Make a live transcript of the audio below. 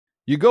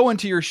You go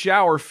into your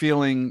shower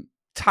feeling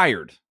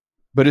tired,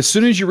 but as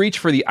soon as you reach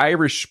for the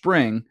Irish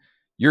Spring,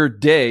 your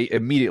day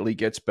immediately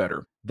gets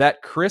better.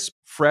 That crisp,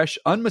 fresh,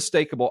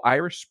 unmistakable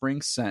Irish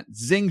Spring scent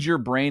zings your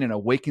brain and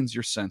awakens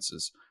your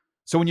senses.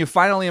 So when you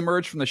finally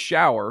emerge from the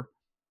shower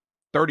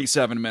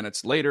 37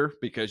 minutes later,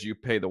 because you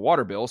pay the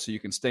water bill so you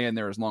can stay in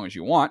there as long as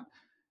you want,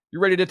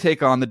 you're ready to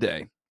take on the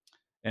day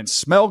and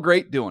smell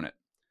great doing it.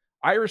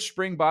 Irish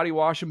Spring Body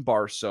Wash and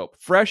Bar Soap.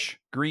 Fresh,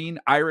 green,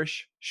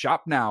 Irish.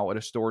 Shop now at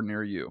a store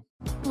near you.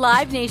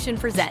 Live Nation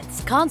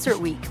presents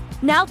Concert Week.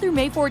 Now through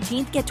May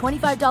 14th, get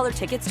 $25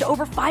 tickets to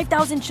over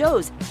 5,000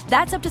 shows.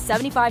 That's up to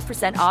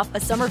 75% off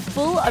a summer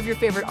full of your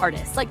favorite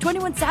artists like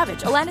 21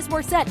 Savage, Alanis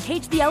Morissette,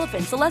 Cage the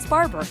Elephant, Celeste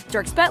Barber,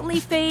 Dierks Bentley,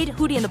 Fade,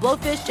 Hootie and the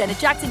Blowfish, Janet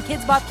Jackson,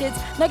 Kids Bop Kids,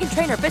 Meghan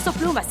Trainor, Peso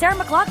Pluma, Sarah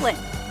McLachlan.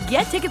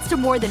 Get tickets to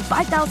more than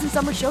 5,000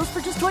 summer shows for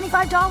just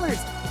 $25.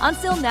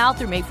 Until now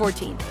through May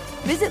 14th.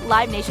 Visit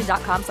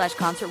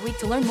LiveNation.com/Concert Week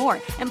to learn more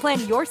and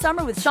plan your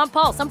summer with Sean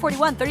Paul, Sum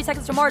 41, 30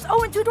 Seconds to Mars,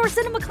 and Two Door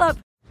Cinema Club.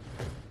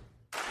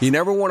 You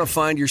never want to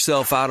find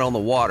yourself out on the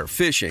water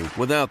fishing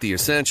without the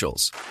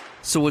essentials.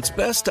 So it's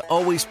best to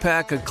always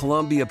pack a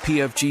Columbia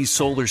PFG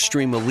Solar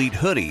Stream Elite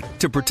hoodie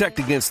to protect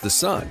against the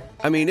sun.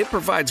 I mean, it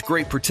provides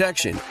great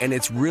protection, and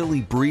it's really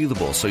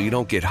breathable so you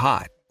don't get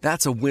hot.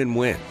 That's a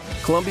win-win.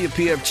 Columbia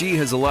PFG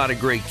has a lot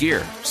of great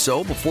gear.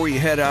 So before you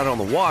head out on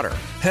the water,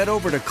 head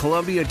over to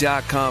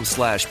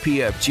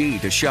Columbia.com/PFG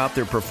to shop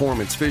their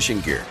performance fishing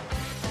gear.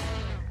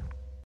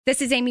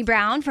 This is Amy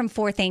Brown from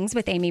 4 Things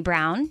with Amy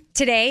Brown.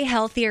 Today,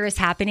 healthier is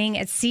happening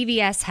at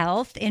CVS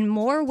Health in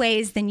more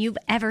ways than you've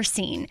ever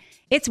seen.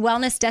 It's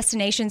wellness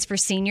destinations for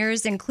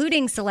seniors,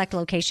 including select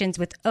locations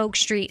with Oak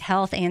Street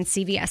Health and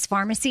CVS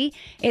Pharmacy.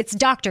 It's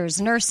doctors,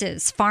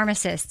 nurses,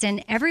 pharmacists,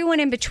 and everyone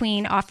in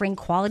between offering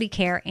quality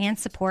care and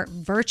support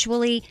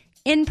virtually,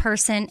 in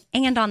person,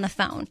 and on the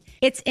phone.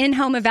 It's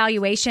in-home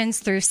evaluations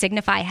through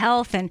Signify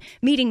Health and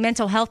meeting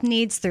mental health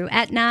needs through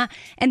Aetna.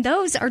 And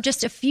those are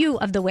just a few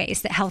of the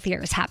ways that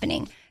healthier is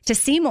happening. To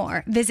see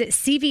more, visit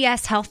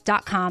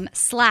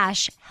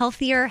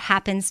cvshealth.com/healthier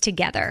happens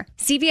together.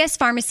 CVS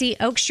Pharmacy,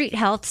 Oak Street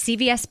Health,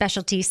 CVS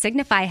Specialty,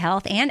 Signify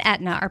Health, and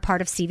Aetna are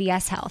part of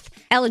CVS Health.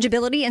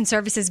 Eligibility and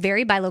services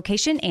vary by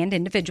location and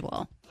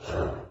individual.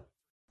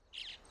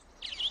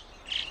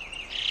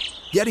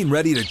 Getting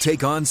ready to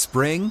take on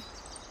spring?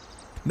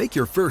 Make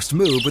your first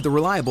move with the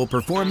reliable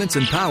performance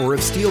and power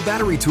of Steel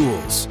battery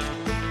tools.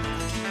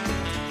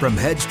 From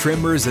hedge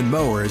trimmers and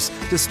mowers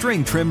to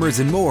string trimmers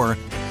and more,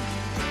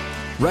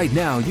 right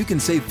now you can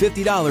save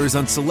 $50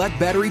 on select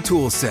battery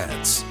tool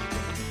sets.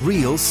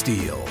 Real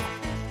Steel.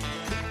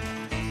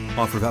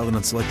 Offer valid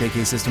on select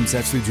AK system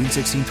sets through June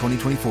 16,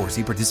 2024.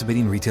 See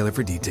participating retailer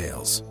for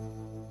details.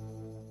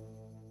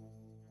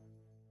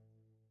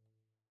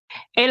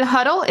 El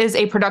Huddle is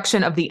a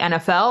production of the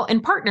NFL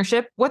in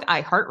partnership with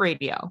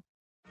iHeartRadio.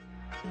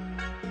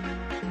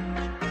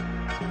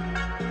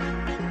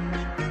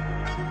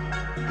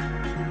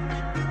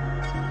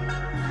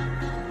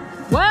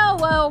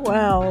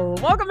 Well.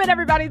 Welcome in,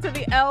 everybody, to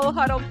the El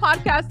Huddle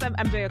podcast. I'm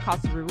MJ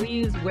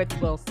Acosta-Ruiz with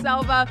Will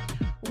Selva.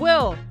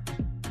 Will,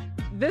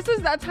 this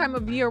is that time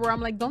of year where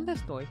I'm like, ¿Dónde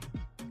estoy?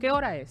 ¿Qué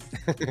hora es?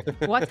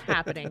 What's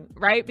happening,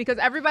 right? Because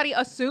everybody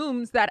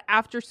assumes that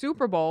after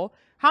Super Bowl,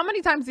 how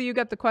many times do you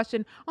get the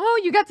question,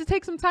 oh, you got to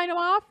take some time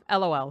off?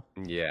 LOL.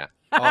 Yeah,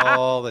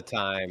 all the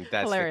time.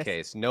 That's Hilarious. The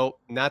case. Nope,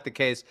 not the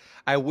case.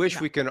 I wish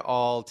we can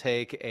all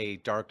take a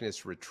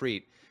darkness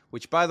retreat,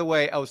 which, by the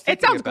way, I was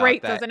thinking about that. It sounds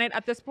great, doesn't it,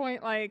 at this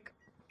point? Like,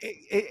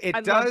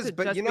 it does,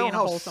 but you know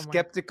how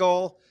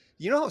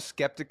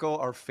skeptical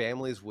our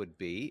families would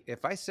be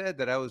if I said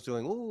that I was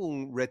doing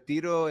un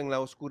retiro en la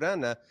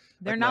oscurana.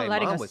 They're not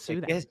letting us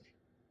do that.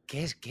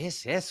 ¿Qué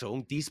es eso?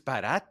 Un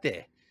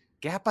disparate.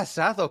 ¿Qué ha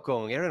pasado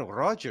con Aaron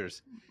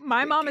Rodgers?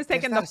 My mom is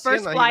taking the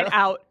first flight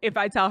out if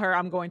I tell her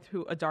I'm going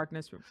through a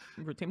darkness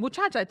routine.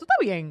 Muchacha, ¿tú estás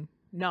bien?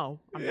 No,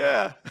 I'm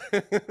not.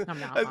 I'm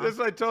not. That's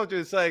what I told you.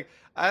 It's like,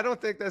 I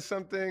don't think that's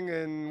something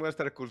in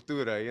nuestra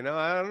cultura, you know?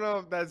 I don't know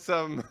if that's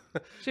some...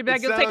 She'd be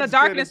like, you'll take a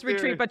darkness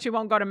retreat, but you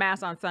won't go to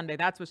mass on Sunday.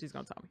 That's what she's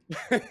going to tell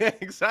me.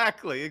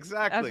 Exactly.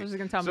 That's what she's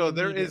going to tell me. So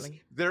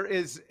there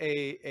is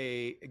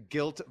a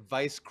guilt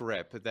vice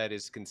grip that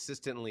is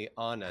consistently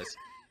on us.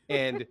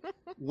 And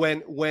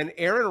when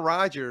Aaron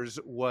Rodgers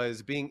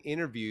was being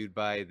interviewed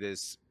by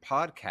this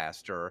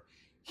podcaster,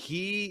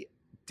 he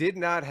did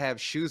not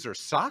have shoes or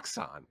socks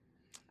on.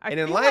 And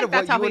in light of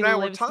what you and I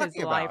were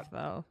talking about,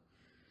 though.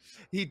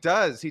 He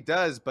does.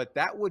 But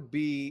that would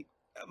be,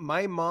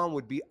 my mom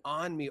would be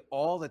on me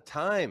all the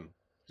time.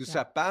 Tus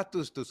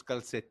zapatos, tus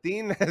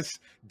calcetines,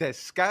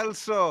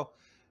 descalzo.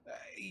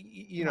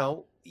 You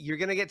know, you're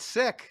going to get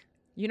sick.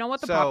 You know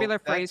what the popular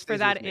phrase for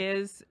that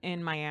is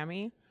in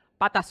Miami?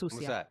 Pata sucia.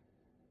 What's that?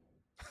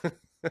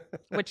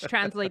 Which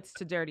translates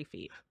to dirty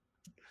feet.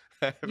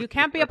 You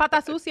can't be a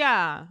pata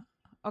sucia.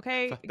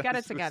 Okay, get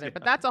it together.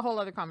 But that's a whole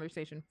other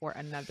conversation for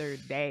another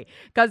day.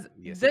 Because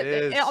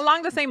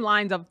along the same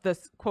lines of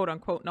this quote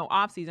unquote no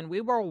off season,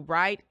 we were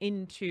right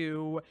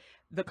into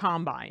the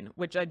combine,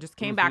 which I just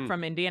came back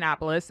from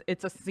Indianapolis.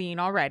 It's a scene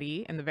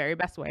already in the very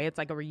best way. It's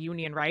like a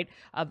reunion, right,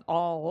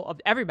 of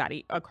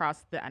everybody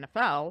across the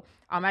NFL.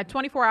 I had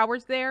 24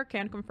 hours there.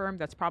 Can confirm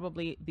that's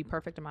probably the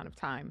perfect amount of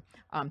time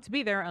to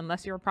be there,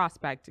 unless you're a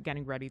prospect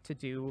getting ready to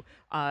do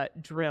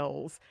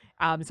drills.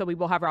 So we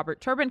will have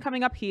Robert Turbin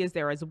coming up. He is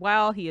there as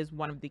well. He is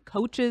one of the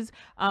coaches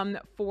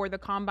for the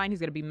combine. He's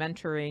going to be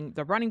mentoring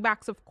the running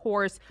backs, of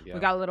course. We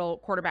got a little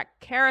quarterback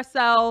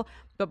carousel.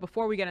 But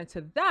before we get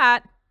into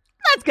that,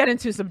 let's get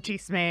into some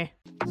chisme.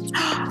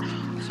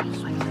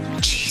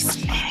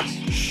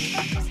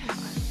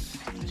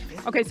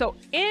 Okay, so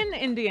in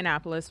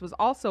Indianapolis was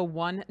also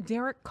one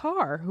Derek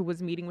Carr, who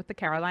was meeting with the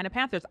Carolina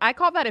Panthers. I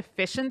call that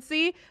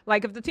efficiency.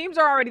 Like, if the teams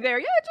are already there,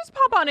 yeah, just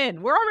pop on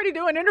in. We're already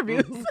doing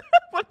interviews.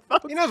 But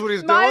folks, he knows what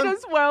he's might doing.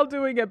 as well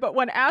doing it. But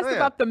when asked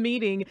about the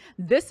meeting,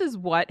 this is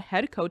what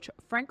head coach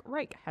Frank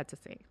Reich had to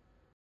say.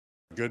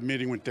 Good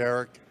meeting with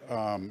Derek.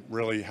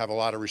 Really have a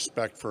lot of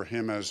respect for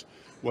him as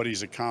what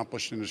he's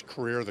accomplished in his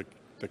career,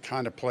 the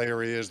kind of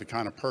player he is, the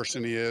kind of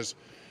person he is.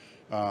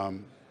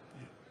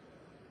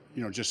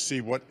 Just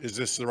see is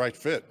this the right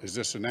fit? Is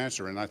this an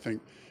answer? And I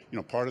think,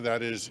 part of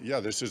that is,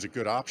 this is a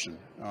good option,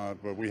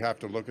 but we have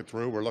to look it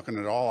through. We're looking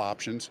at all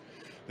options.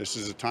 This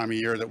is the time of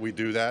year that we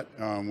do that.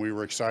 We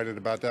were excited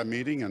about that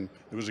meeting, and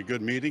it was a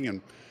good meeting,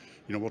 and,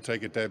 we'll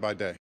take it day by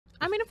day.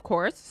 I mean, of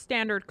course,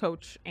 standard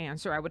coach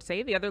answer, I would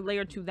say. The other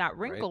layer to that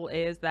wrinkle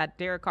is that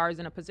Derek Carr is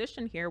in a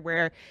position here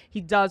where he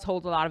does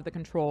hold a lot of the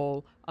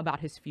control about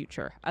his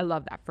future. I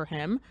love that for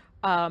him.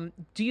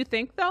 Do you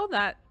think, though,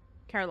 that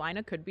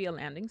Carolina could be a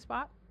landing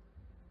spot?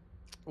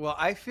 Well,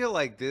 I feel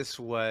like this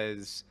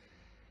was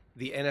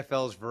the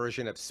NFL's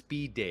version of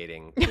speed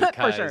dating,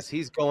 because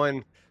he's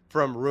going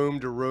from room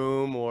to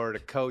room or to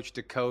coach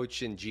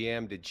and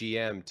GM to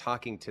GM,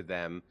 talking to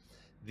them.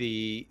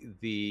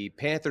 The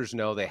Panthers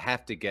know they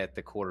have to get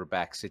the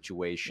quarterback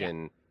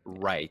situation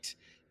right.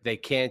 They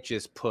can't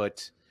just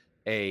put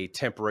a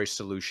temporary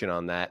solution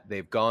on that.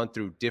 They've gone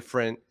through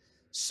different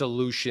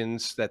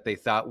solutions that they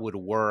thought would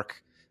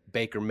work.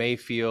 Baker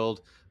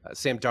Mayfield,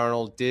 Sam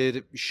Darnold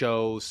did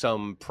show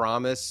some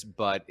promise,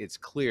 but it's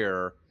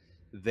clear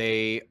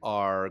they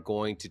are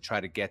going to try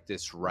to get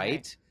this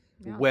right.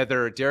 Yeah.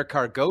 Whether Derek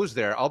Carr goes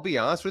there, I'll be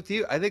honest with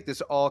you, I think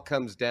this all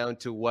comes down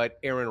to what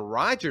Aaron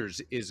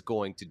Rodgers is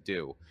going to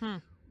do.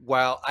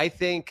 While I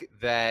think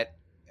that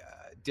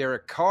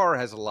Derek Carr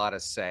has a lot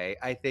of say,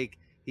 I think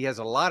he has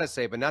a lot of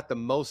say, but not the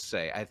most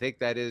say. I think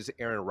that is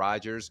Aaron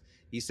Rodgers.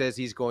 He says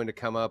he's going to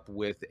come up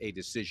with a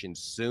decision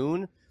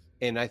soon.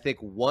 And I think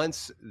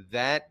once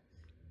that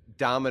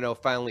domino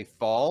finally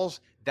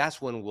falls,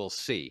 that's when we'll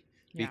see.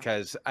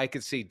 Because I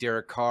could see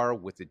Derek Carr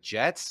with the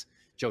Jets.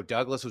 Joe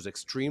Douglas was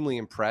extremely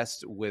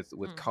impressed with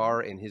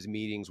Carr in his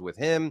meetings with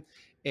him.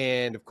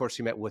 And, of course,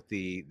 he met with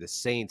the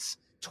Saints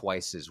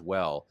twice as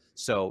well.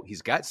 So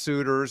he's got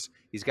suitors.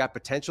 He's got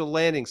potential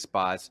landing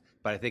spots.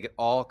 But I think it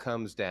all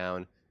comes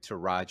down to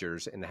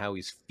Rodgers and how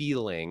he's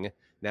feeling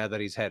now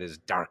that he's had his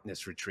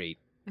darkness retreat.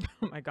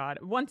 Oh, my God.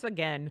 Once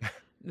again,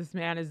 this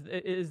man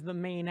is the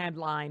main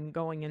headline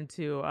going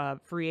into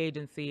free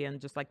agency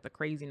and just like the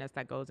craziness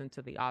that goes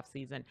into the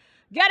offseason.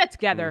 Get it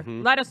together.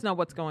 Let us know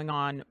what's going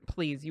on,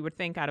 please. You would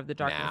think out of the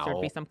darkness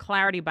there'd be some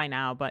clarity by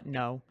now, but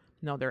no,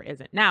 there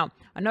isn't. Now,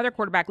 another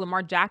quarterback,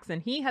 Lamar Jackson,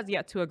 he has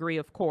yet to agree,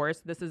 of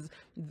course. This is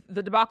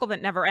the debacle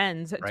that never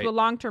ends, to a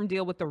long-term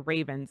deal with the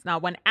Ravens. Now,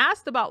 when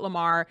asked about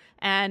Lamar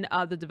and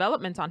the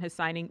developments on his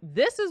signing,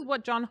 this is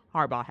what John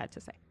Harbaugh had to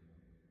say.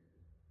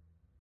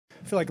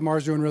 I feel like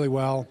Lamar's doing really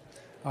well.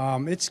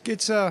 It's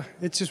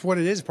just what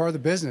it is, part of the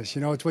business.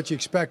 It's what you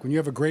expect when you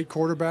have a great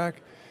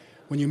quarterback,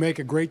 when you make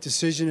a great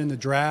decision in the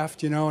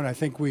draft. And I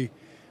think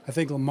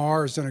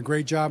Lamar has done a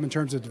great job in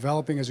terms of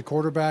developing as a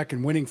quarterback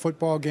and winning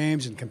football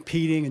games and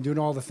competing and doing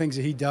all the things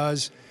that he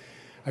does.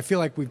 I feel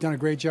like we've done a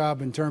great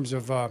job in terms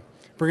of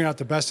bringing out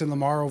the best in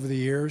Lamar over the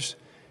years,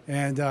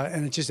 and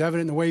it's just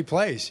evident in the way he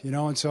plays.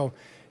 And so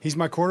he's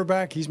my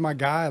quarterback, he's my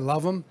guy, I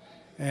love him,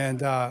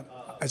 and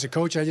as a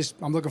coach,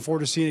 I'm looking forward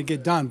to seeing it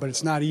get done, but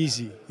it's not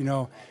easy.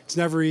 It's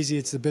never easy.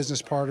 It's the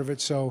business part of it.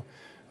 So,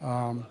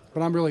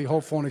 but I'm really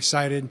hopeful and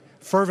excited,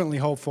 fervently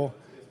hopeful,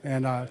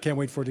 and can't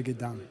wait for it to get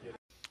done.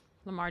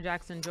 Lamar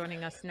Jackson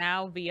joining us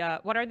now via,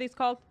 what are these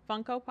called?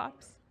 Funko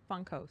Pops?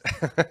 Funkos.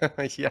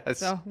 Yes.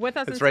 So with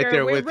us it's in right spirit,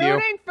 there we're with you.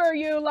 rooting for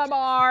you,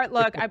 Lamar.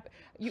 Look,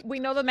 we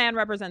know the man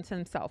represents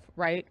himself,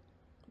 right?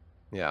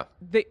 Yeah.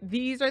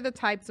 These are the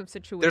types of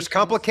situations. There's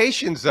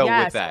complications, though,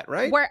 with that,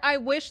 right? Where I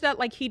wish that,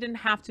 he didn't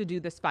have to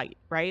do this fight,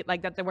 right?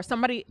 Like, that there was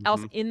somebody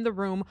else in the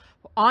room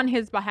on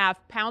his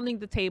behalf, pounding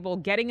the table,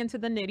 getting into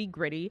the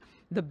nitty-gritty,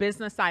 the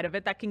business side of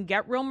it that can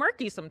get real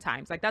murky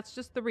sometimes. Like, that's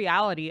just the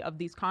reality of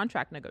these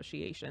contract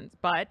negotiations.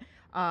 But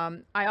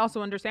I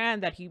also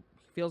understand that he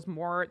feels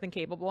more than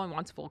capable and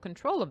wants full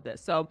control of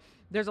this. So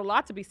there's a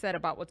lot to be said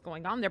about what's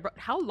going on there. But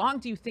how long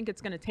do you think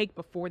it's going to take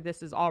before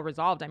this is all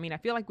resolved? I mean, I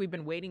feel like we've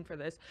been waiting for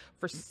this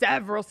for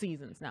several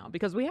seasons now,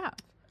 because we have.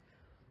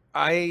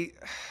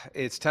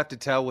 It's tough to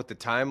tell with the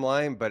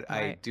timeline, but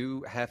I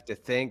do have to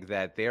think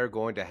that they're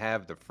going to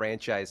have the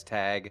franchise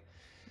tag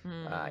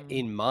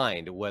in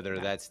mind, whether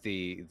that's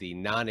the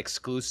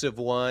non-exclusive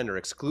one or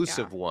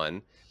exclusive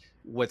one.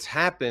 What's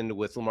happened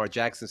with Lamar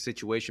Jackson's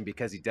situation,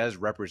 because he does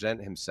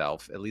represent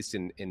himself, at least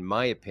in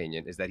my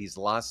opinion, is that he's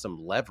lost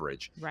some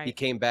leverage. Right. He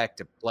came back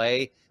to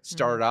play,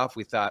 started off,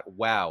 we thought,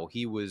 wow,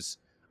 he was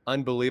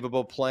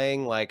unbelievable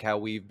playing like how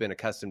we've been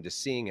accustomed to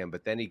seeing him,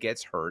 but then he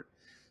gets hurt.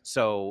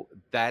 So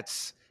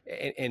that's,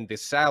 and the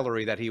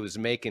salary that he was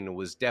making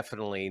was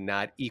definitely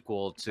not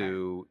equal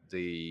to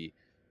the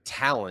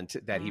talent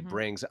that he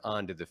brings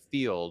onto the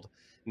field.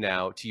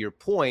 Now, to your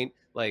point,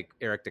 like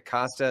Eric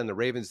DaCosta and the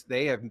Ravens,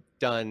 they have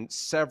done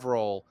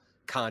several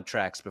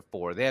contracts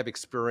before. They have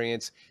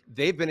experience.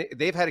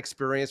 They've had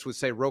experience with,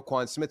 say,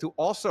 Roquan Smith, who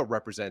also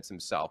represents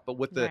himself. But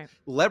with the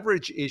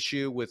leverage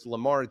issue with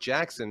Lamar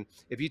Jackson,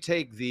 if you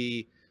take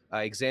the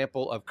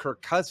example of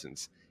Kirk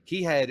Cousins,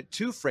 he had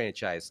 2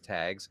 franchise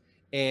tags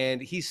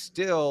and he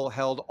still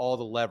held all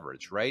the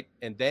leverage, right?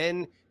 And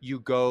then you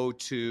go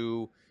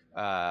to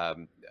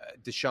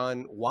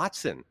Deshaun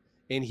Watson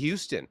in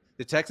Houston.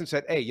 The Texans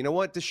said, hey, you know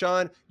what,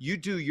 Deshaun, you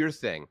do your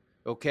thing,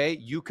 okay?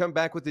 You come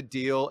back with a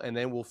deal, and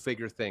then we'll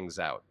figure things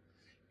out.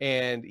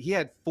 And he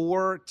had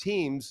 4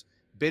 teams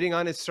bidding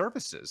on his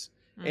services.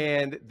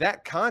 And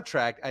that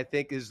contract, I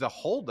think, is the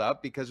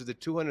holdup because of the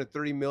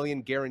 $230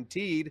 million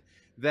guaranteed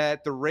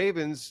that the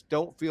Ravens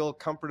don't feel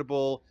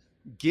comfortable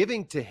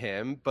giving to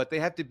him, but they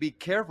have to be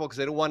careful because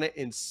they don't want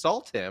to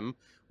insult him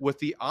with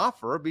the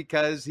offer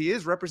because he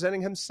is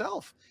representing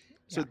himself.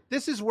 So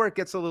this is where it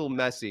gets a little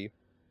messy.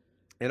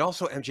 And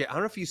also, MJ, I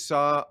don't know if you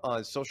saw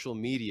on social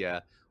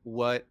media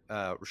what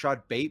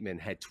Rashad Bateman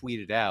had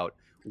tweeted out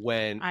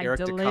when Eric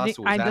DaCosta was asked.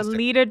 I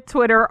deleted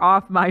Twitter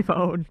off my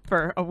phone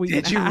for a week.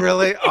 Did you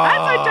really? Yes,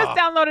 I just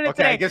downloaded it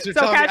today. I guess you're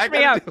so catch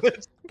me up.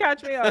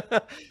 Catch me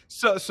up.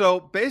 So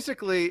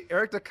basically,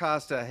 Eric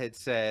DaCosta had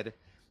said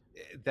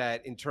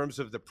that in terms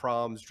of the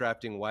problems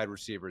drafting wide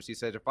receivers, he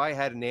said, if I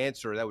had an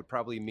answer, that would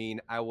probably mean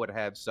I would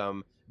have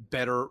some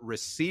better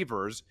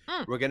receivers.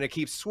 We're going to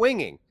keep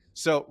swinging.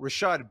 So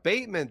Rashad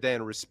Bateman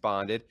then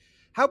responded,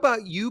 how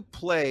about you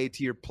play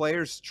to your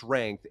player's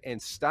strength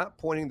and stop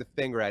pointing the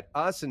finger at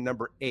us and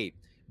number 8?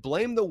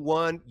 Blame the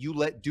one you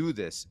let do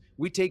this.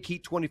 We take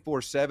heat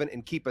 24/7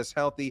 and keep us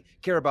healthy,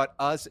 care about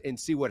us, and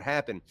see what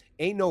happened.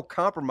 Ain't no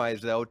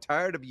compromise, though.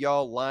 Tired of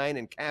y'all lying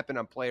and capping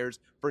on players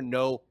for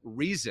no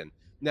reason.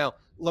 Now,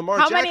 Lamar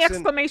Jackson. How many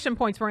exclamation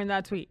points were in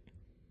that tweet?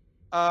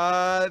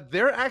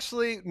 There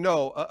actually,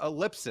 no,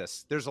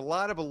 ellipsis. There's a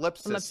lot of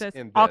ellipsis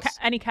in this.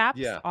 Any caps?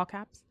 Yeah. All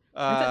caps?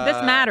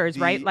 This matters,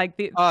 right? Like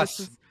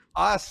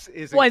us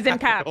is in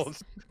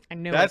caps. I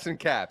knew That's in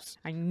caps.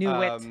 I knew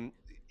it.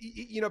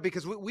 You know,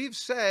 because we've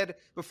said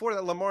before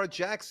that Lamar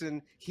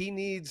Jackson, he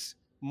needs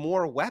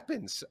more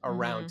weapons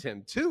around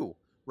him too,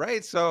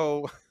 right?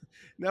 So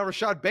now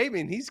Rashad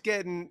Bateman, he's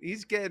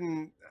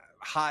getting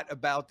hot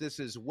about this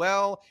as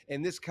well,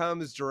 and this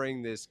comes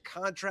during this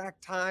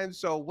contract time.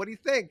 So what do you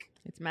think?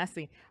 It's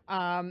messy.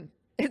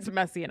 It's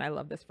messy, and I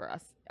love this for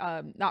us.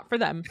 Not for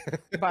them,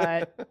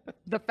 but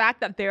the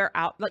fact that they're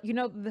out, like, you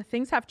know, the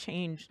things have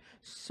changed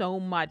so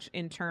much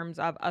in terms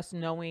of us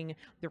knowing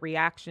the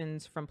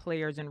reactions from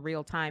players in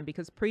real time,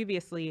 because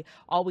previously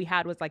all we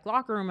had was like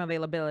locker room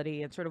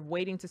availability and sort of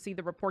waiting to see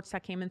the reports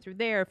that came in through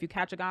there. If you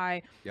catch a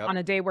guy on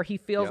a day where he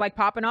feels like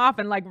popping off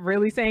and like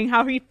really saying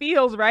how he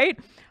feels, right?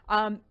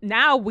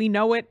 Now we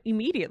know it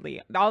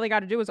immediately. All they got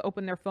to do is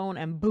open their phone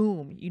and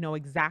boom, you know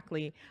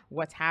exactly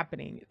what's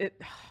happening.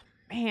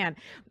 Man,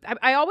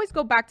 I always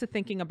go back to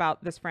thinking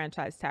about this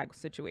franchise tag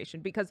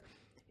situation because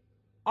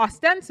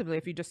ostensibly,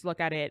 if you just look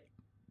at it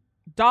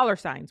dollar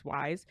signs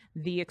wise,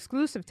 the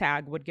exclusive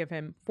tag would give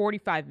him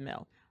 $45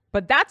 million,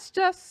 but that's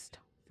just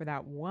for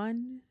that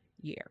 1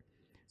 year.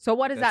 So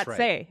what does that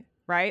say,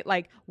 right?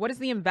 Like, what is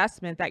the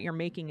investment that you're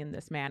making in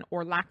this man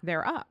or lack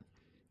thereof?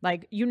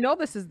 Like, you know,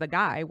 this is the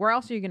guy. Where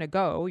else are you going to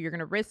go? You're going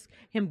to risk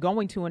him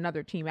going to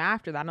another team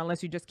after that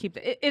unless you just keep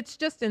it's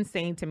just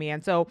insane to me.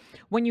 And so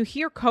when you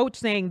hear coach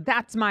saying,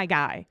 that's my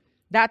guy,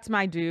 that's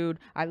my dude,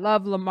 I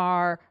love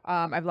Lamar.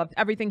 I've loved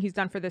everything he's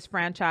done for this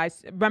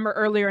franchise. Remember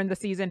earlier in the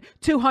season,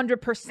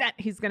 200%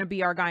 he's going to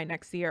be our guy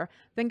next year.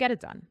 Then get it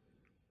done.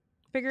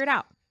 Figure it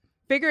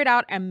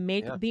out and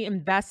make the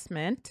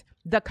investment,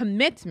 the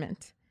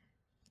commitment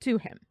to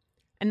him.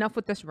 Enough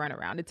with this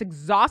runaround. It's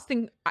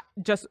exhausting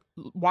just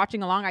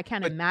watching along. I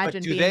can't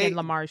imagine being in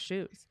Lamar's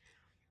shoes.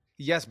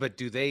 Yes, but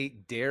do they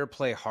dare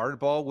play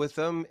hardball with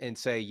them and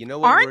say, you know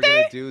what, we're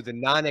going to do the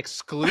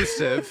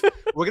non-exclusive.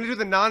 We're going to do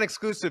the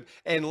non-exclusive,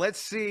 and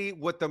let's see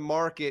what the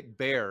market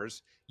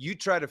bears. You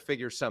try to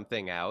figure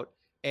something out,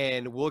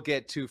 and we'll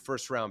get 2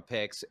 first-round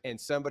picks,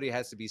 and somebody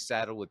has to be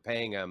saddled with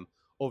paying them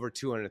over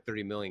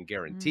 $230 million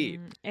guaranteed.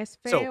 Es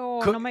feo,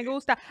 no me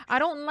gusta. I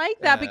don't like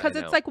that because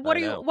it's like, what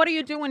are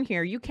you doing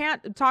here? You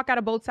can't talk out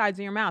of both sides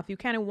of your mouth. You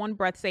can't in one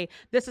breath say,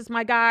 this is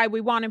my guy,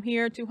 we want him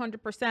here,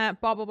 200%,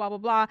 blah, blah, blah, blah,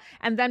 blah,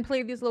 and then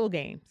play these little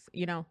games,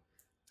 you know?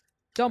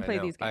 Don't play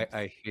these games.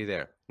 I hear you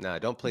there. No,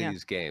 don't play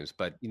these games.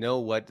 But you know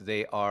what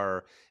they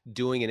are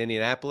doing in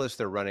Indianapolis?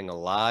 They're running a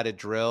lot of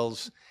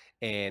drills.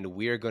 and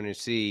we are going to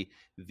see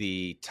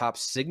the top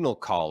signal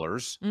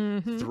callers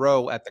Mm-hmm.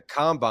 throw at the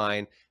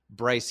combine.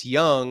 Bryce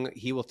Young,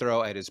 he will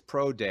throw at his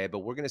pro day, but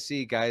we're going to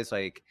see guys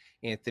like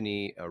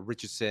Anthony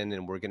Richardson,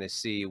 and we're going to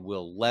see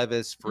Will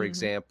Levis, for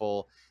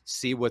example,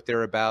 see what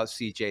they're about,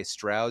 CJ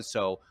Stroud.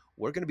 So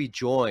we're going to be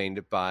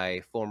joined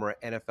by former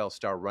NFL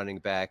star running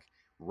back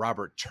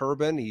Robert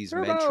Turbin. He's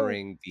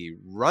mentoring the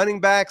running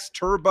backs.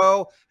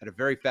 Turbo at a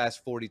very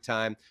fast 40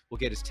 time. We'll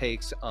get his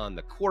takes on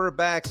the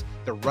quarterbacks,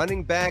 the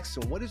running backs,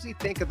 and what does he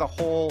think of the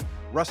whole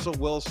Russell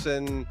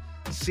Wilson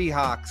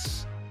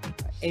Seahawks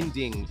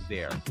ending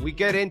there. We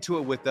get into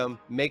it with them.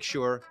 Make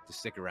sure to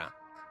stick around.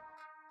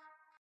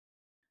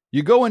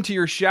 You go into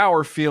your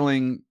shower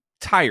feeling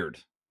tired,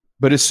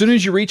 but as soon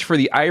as you reach for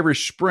the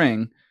Irish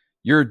Spring,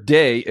 your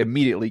day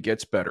immediately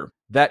gets better.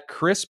 That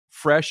crisp,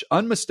 fresh,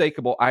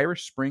 unmistakable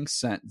Irish Spring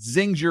scent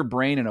zings your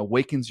brain and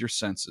awakens your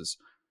senses.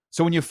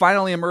 So when you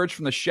finally emerge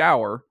from the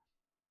shower,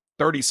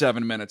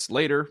 37 minutes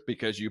later,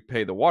 because you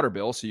pay the water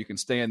bill so you can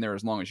stay in there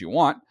as long as you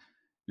want,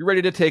 you're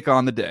ready to take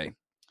on the day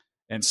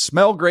and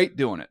smell great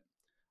doing it.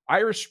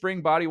 Irish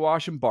Spring Body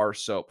Wash and Bar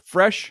Soap.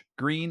 Fresh,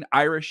 green,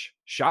 Irish.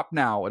 Shop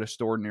now at a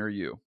store near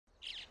you.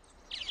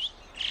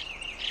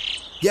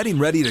 Getting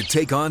ready to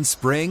take on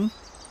spring?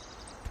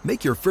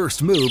 Make your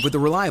first move with the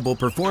reliable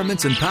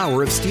performance and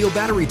power of Steel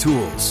battery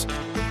tools.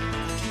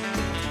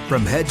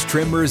 From hedge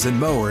trimmers and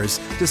mowers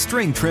to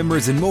string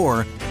trimmers and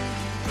more,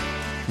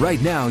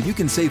 right now you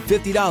can save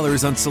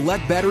 $50 on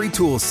select battery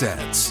tool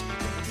sets.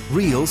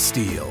 Real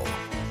Steel.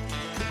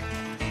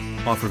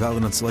 Offer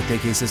valid on select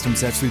AK system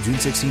sets through June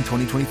 16,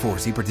 2024.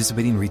 See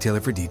participating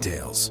retailer for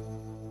details.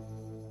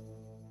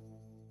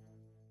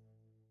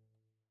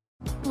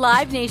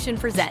 Live Nation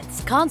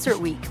presents Concert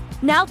Week.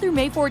 Now through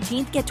May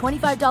 14th, get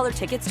 $25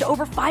 tickets to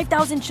over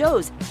 5,000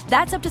 shows.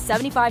 That's up to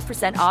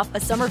 75% off a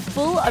summer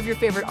full of your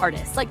favorite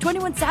artists like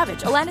 21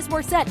 Savage, Alanis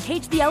Morissette,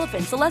 Cage the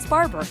Elephant, Celeste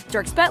Barber,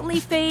 Dierks Bentley,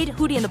 Fade,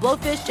 Hootie and the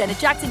Blowfish, Janet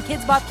Jackson,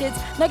 Kids Bop Kids,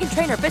 Meghan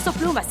Trainor, Bissell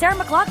Pluma, Sarah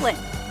McLachlan.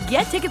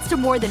 Get tickets to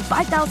more than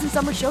 5,000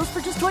 summer shows for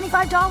just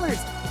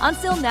 $25. On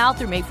sale now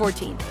through May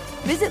 14th.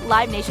 Visit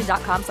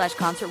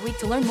livenation.com/Concert Week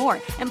to learn more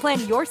and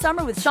plan your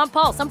summer with Sean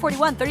Paul, Sum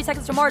 41, 30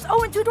 Seconds to Mars,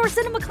 and Two Door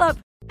Cinema Club.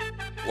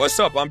 What's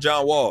up? I'm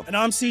John Wall. And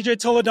I'm CJ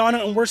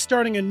Toledano, and we're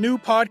starting a new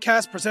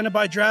podcast presented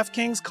by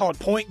DraftKings called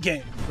Point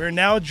Game. We're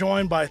now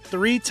joined by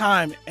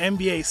three-time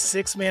NBA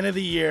Sixth Man of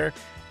the Year,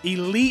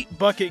 elite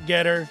bucket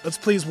getter. Let's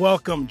please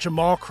welcome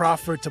Jamal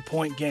Crawford to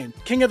Point Game.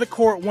 King of the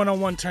Court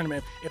one-on-one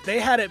tournament. If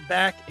they had it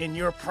back in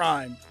your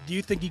prime, do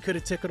you think you could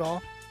have took it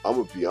all? I'm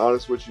going to be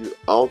honest with you.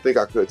 I don't think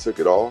I could have took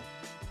it all,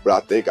 but I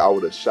think I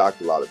would have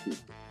shocked a lot of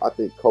people. I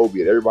think Kobe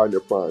and everybody in their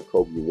prime,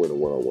 Kobe would win a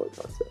one-on-one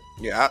contest.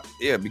 Yeah,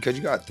 because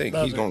you got to think,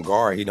 he's going to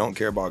guard. He don't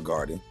care about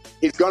guarding.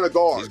 He's going to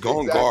guard. He's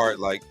going to guard.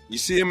 Like, you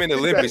see him in the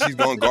Olympics, he's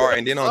going to guard.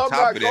 And then on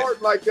top of that. I'm not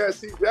guarding like that,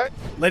 CJ.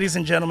 Ladies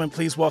and gentlemen,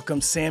 please welcome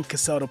Sam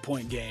Cassell to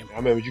Point Game. I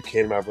remember you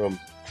came out from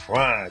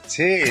crying,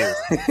 tears,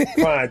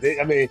 crying.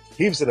 I mean,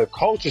 he was in a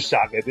culture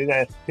shock. And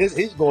then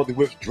he's going through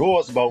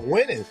withdrawals about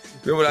winning.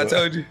 Remember what I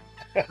told you?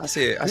 I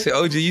said,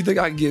 OG, you think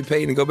I can get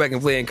paid and go back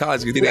and play in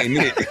college because it ain't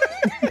it?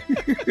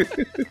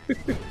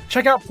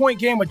 Check out Point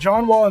Game with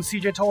John Wall and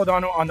CJ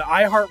Toledano on the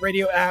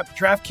iHeartRadio app,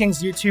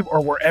 DraftKings YouTube, or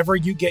wherever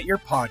you get your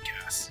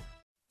podcasts.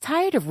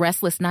 Tired of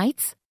restless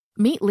nights?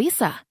 Meet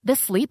Lisa, the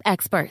sleep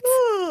experts.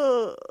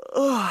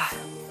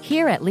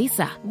 Here at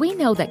Lisa, we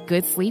know that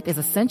good sleep is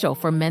essential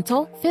for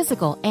mental,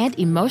 physical, and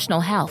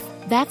emotional health.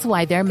 That's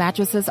why their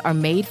mattresses are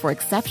made for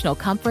exceptional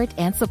comfort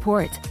and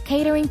support,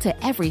 catering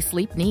to every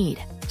sleep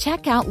need.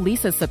 Check out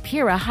Lisa's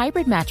Sapira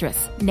Hybrid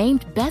Mattress,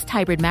 named Best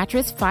Hybrid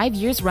Mattress 5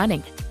 years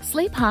running.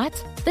 Sleep hot?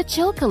 The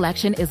Chill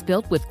Collection is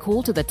built with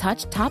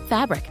cool-to-the-touch top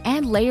fabric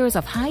and layers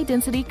of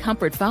high-density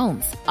comfort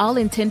foams, all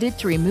intended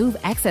to remove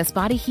excess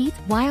body heat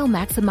while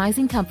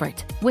maximizing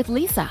comfort. With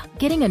Lisa,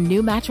 getting a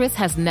new mattress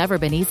has never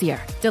been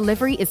easier.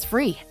 Delivery is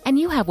free, and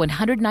you have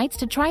 100 nights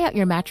to try out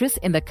your mattress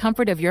in the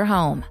comfort of your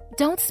home.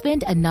 Don't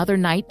spend another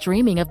night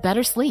dreaming of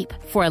better sleep.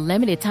 For a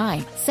limited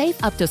time,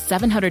 save up to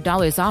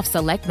 $700 off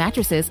select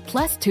mattresses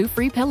plus 2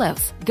 free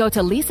pillows. Go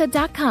to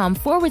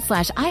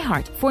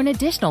lisa.com/iHeart for an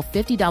additional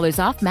 $50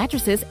 off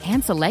mattresses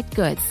and select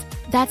goods.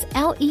 That's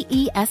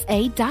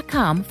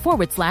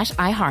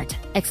LEESA.com/iHeart.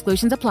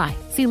 Exclusions apply.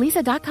 See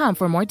lisa.com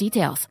for more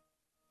details.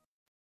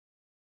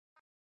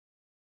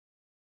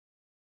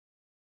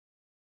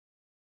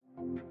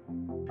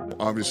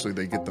 Obviously,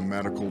 they get the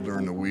medical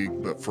during the week,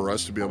 but for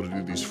us to be able to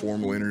do these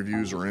formal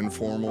interviews or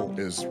informal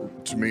is,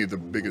 to me, the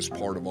biggest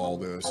part of all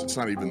this. It's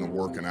not even the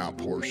working out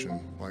portion.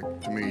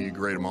 Like, to me, you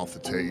grade them off the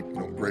tape. You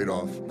don't grade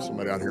off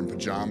somebody out here in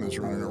pajamas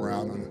running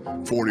around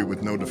and 40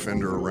 with no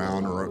defender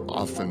around or an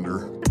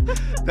offender.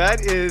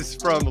 That is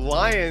from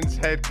Lions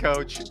head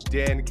coach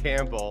Dan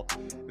Campbell.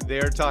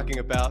 They're talking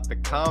about the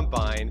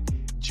Combine.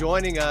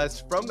 Joining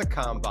us from the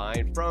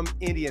Combine from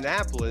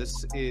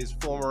Indianapolis is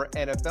former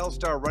NFL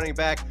star running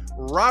back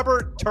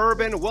Robert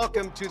Turbin.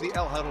 Welcome to the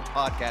El Huddle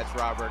podcast,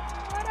 Robert.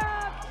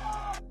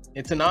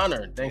 It's an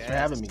honor. Thanks for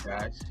having me,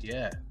 guys.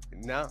 Yeah.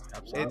 No,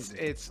 absolutely.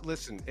 It's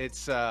listen,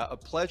 it's a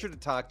pleasure to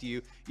talk to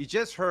you. You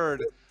just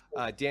heard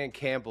Dan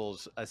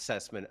Campbell's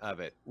assessment of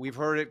it. We've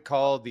heard it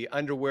called the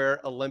underwear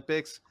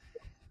Olympics.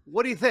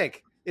 What do you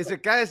think? Is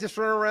it guys just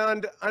running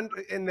around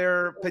in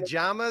their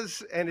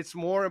pajamas and it's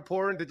more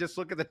important to just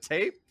look at the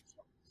tape?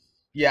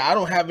 Yeah, I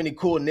don't have any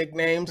cool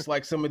nicknames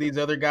like some of these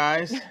other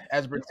guys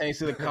as pertains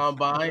to the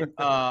combine.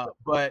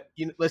 But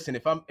listen,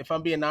 if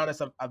I'm being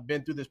honest, I've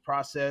been through this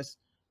process,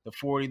 the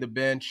 40, the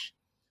bench.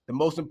 The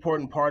most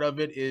important part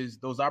of it is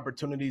those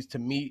opportunities to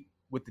meet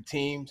with the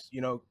teams,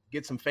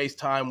 get some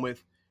FaceTime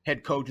with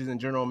head coaches and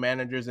general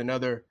managers and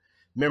other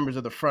members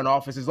of the front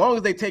office, as long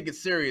as they take it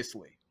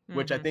seriously,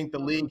 which I think the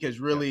league has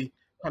really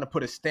kind of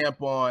put a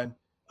stamp on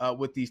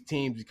with these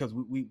teams, because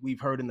we've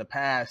heard in the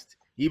past,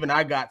 even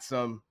I got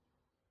some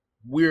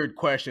weird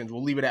questions.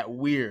 We'll leave it at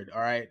weird.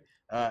 All right.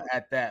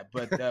 At that.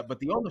 But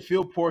the on the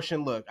field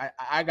portion, look,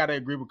 I got to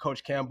agree with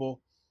Coach Campbell.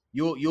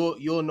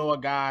 You'll know a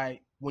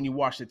guy when you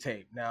watch the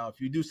tape. Now, if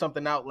you do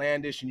something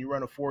outlandish and you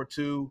run a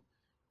 4.2,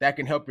 that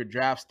can help your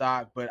draft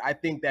stock. But I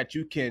think that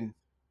you can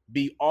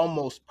be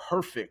almost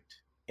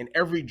perfect in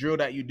every drill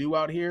that you do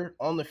out here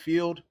on the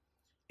field,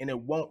 and it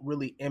won't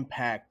really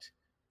impact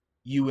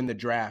you in the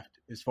draft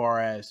as far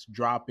as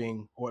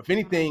dropping, or if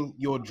anything,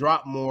 you'll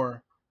drop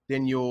more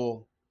than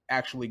you'll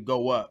actually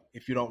go up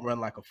if you don't run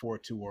like a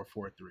 4.2 or a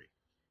 4.3.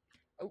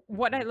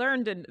 What I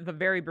learned in the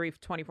very brief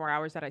 24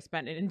 hours that I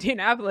spent in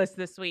Indianapolis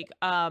this week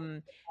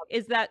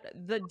is that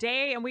the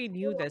day, and we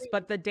knew this,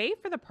 but the day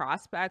for the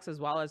prospects, as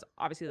well as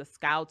obviously the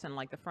scouts and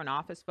like the front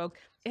office folks,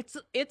 it's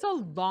a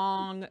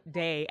long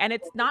day. And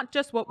it's not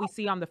just what we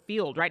see on the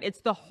field, right?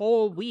 It's the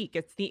whole week.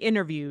 It's the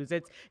interviews.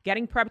 It's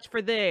getting prepped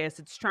for this.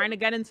 It's trying to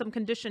get in some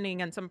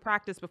conditioning and some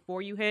practice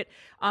before you hit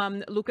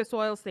Lucas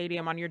Oil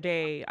Stadium on your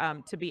day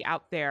to be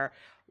out there.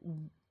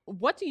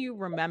 What do you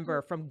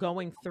remember from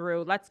going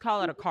through, let's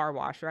call it a car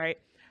wash, right?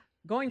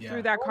 Going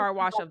through that car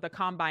wash of the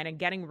combine and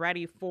getting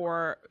ready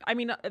for,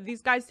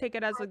 these guys take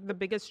it as like the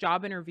biggest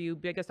job interview,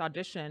 biggest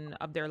audition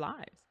of their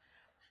lives.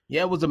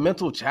 Yeah, it was a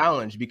mental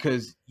challenge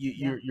because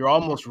you're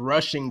almost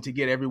rushing to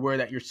get everywhere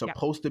that you're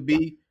supposed to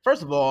be.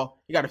 First of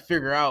all, you got to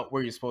figure out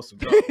where you're supposed to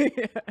go.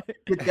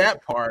 Get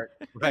that part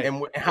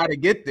and how to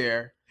get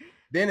there.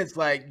 Then it's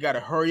like you got to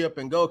hurry up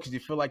and go because you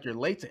feel like you're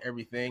late to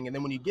everything. And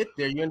then when you get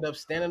there, you end up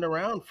standing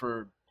around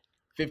for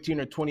 15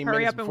 or 20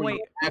 minutes before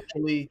you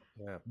actually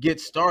get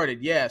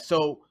started. Yeah.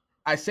 So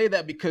I say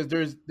that because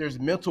there's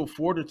mental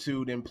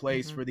fortitude in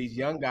place for these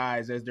young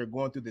guys as they're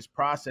going through this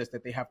process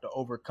that they have to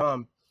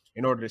overcome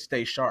in order to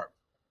stay sharp.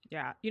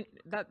 Yeah,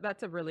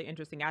 that's a really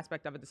interesting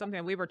aspect of it. It's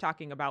something we were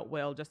talking about,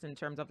 Will, just in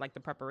terms of like the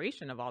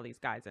preparation of all these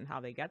guys and how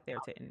they get there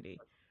to Indy.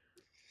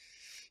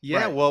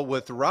 Yeah, well,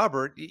 with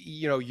Robert,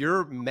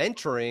 you're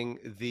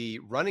mentoring the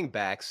running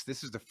backs.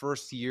 This is the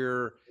first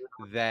year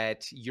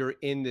that you're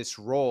in this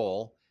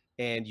role,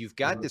 and you've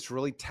got this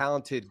really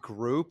talented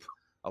group,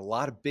 a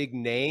lot of big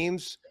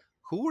names.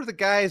 Who are the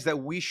guys that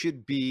we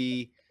should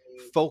be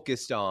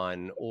focused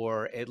on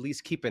or at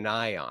least keep an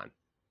eye on?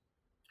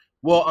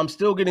 Well, I'm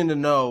still getting to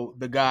know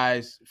the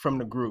guys from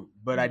the group,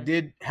 but I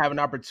did have an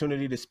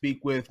opportunity to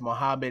speak with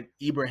Mohammed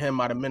Ibrahim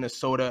out of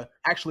Minnesota.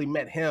 Actually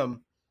met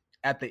him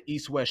at the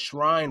East-West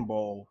Shrine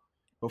Bowl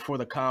before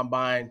the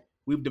combine.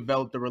 We've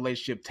developed a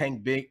relationship.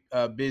 Tank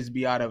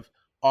Bisbee out of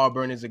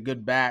Auburn is a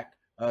good back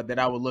that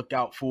I would look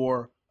out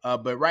for.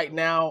 But right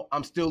now,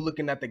 I'm still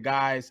looking at the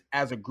guys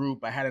as a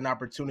group. I had an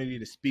opportunity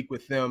to speak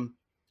with them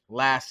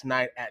last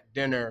night at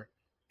dinner.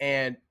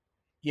 And,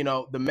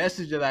 the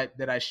message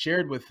that I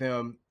shared with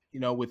him,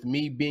 with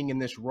me being in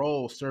this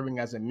role, serving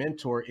as a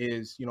mentor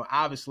is,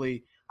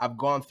 obviously I've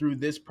gone through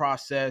this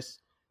process.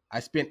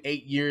 I spent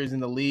 8 years in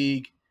the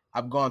league.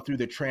 I've gone through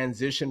the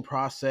transition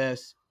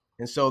process.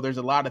 And so there's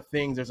a lot of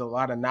things, there's a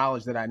lot of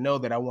knowledge that I know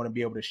that I want to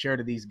be able to share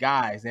to these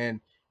guys.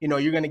 And,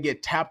 you're going to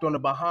get tapped on the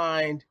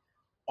behind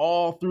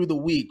all through the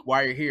week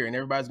while you're here. And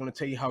everybody's going to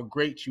tell you how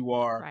great you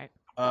are. Right.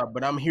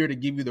 But I'm here to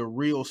give you the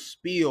real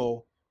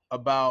spiel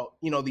about,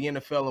 the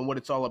NFL and what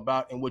it's all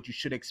about and what you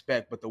should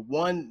expect. But the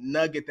one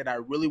nugget that I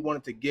really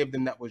wanted to give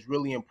them that was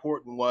really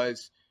important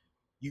was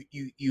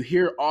you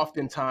hear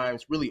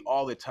oftentimes, really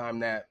all the time,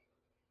 that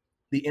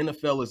the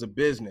NFL is a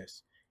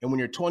business. And when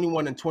you're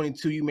 21 and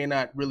 22, you may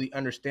not really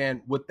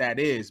understand what that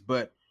is.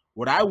 But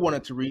what I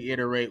wanted to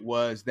reiterate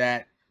was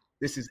that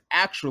this is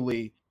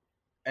actually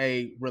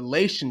a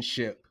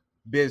relationship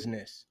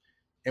business.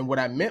 And what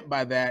I meant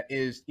by that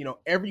is,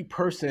 every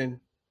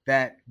person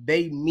that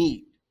they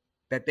meet,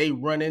 that they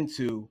run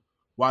into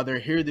while they're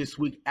here this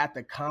week at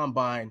the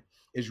combine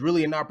is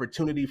really an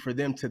opportunity for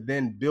them to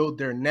then build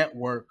their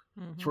network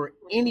for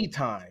any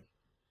time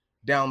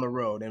down the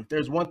road. And if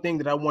there's one thing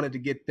that I wanted to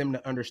get them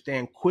to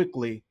understand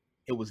quickly,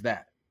 it was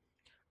that.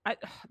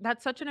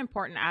 That's such an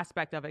important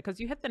aspect of it, because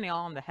you hit the nail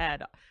on the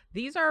head.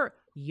 These are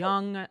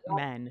young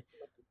men,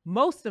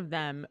 most of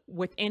them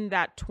within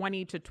that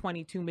 20 to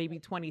 22, maybe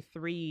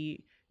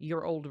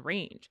 23-year-old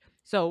range.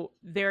 So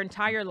their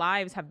entire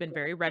lives have been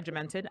very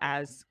regimented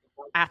as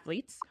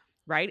athletes,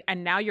 right?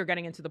 And now you're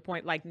getting into the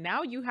point, like,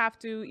 now you have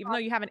to, even though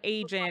you have an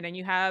agent and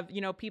you have,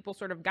 people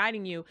sort of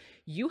guiding you,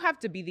 you have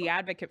to be the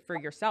advocate for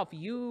yourself.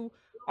 You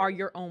are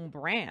your own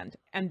brand,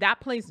 and that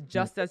plays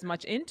just as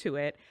much into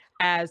it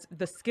as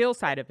the skill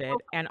side of it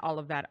and all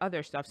of that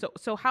other stuff.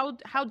 So how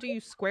do you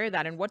square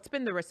that, and what's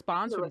been the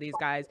response from these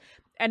guys?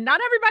 And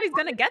not everybody's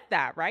going to get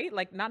that, right?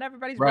 Like not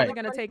everybody's really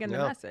going to take in the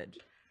message.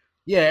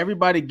 Yeah,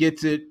 everybody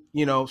gets it,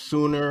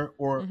 sooner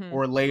or Mhm.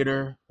 or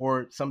later,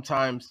 or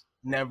sometimes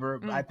never.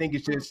 But I think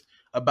it's just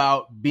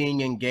about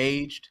being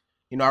engaged.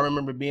 I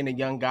remember being a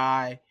young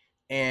guy,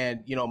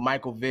 and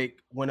Michael Vick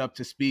went up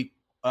to speak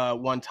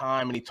one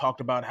time, and he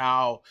talked about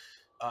how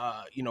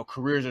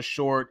careers are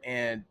short,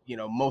 and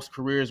most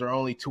careers are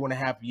only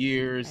 2.5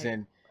 years,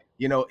 and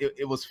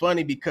it was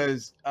funny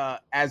because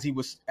as he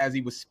was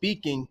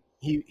speaking,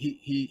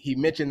 he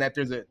mentioned that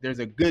there's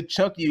a good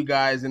chunk of you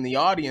guys in the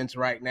audience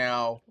right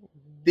now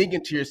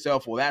thinking to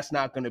yourself, well, that's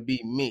not going to be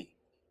me.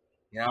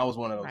 I was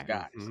one of those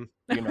guys,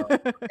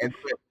 and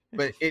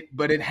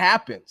but it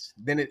happens.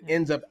 Then it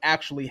ends up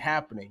actually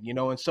happening,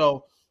 and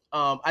so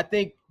I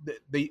think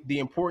the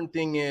important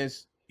thing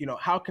is,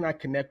 how can I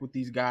connect with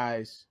these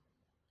guys?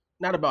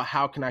 Not about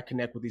how can I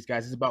connect with these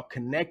guys. It's about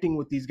connecting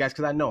with these guys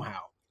because I know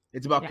how.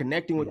 It's about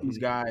connecting with these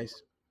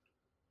guys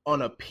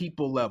on a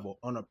people level,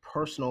 on a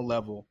personal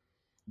level.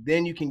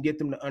 Then you can get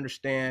them to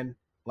understand,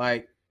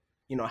 like,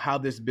 how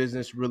this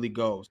business really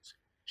goes.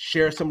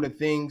 Share some of the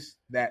things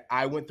that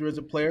I went through as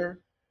a player.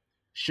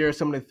 Share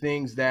some of the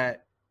things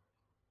that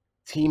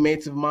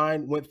teammates of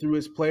mine went through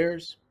as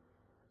players,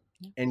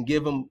 and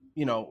give them,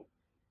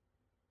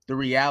 the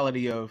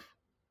reality of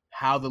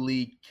how the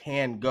league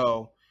can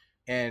go,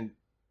 and,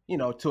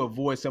 to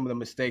avoid some of the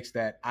mistakes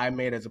that I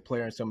made as a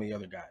player and some of the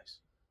other guys.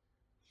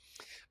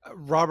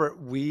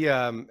 Robert, we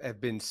have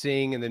been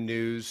seeing in the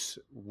news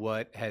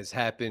what has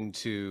happened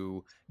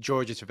to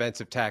Georgia's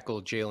defensive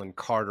tackle, Jalen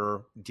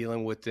Carter,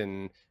 dealing with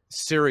an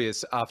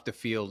serious off the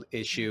field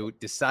issue,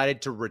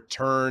 decided to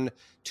return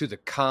to the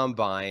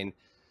combine.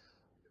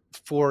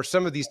 For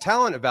some of these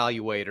talent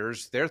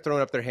evaluators, they're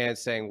throwing up their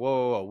hands saying,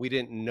 whoa, we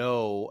didn't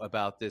know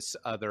about this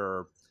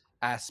other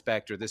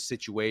aspect or this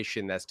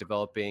situation that's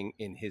developing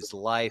in his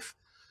life.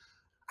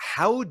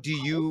 How do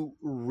you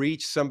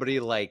reach somebody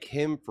like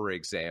him, for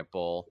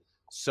example,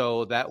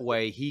 so that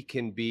way he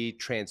can be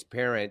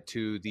transparent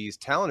to these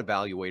talent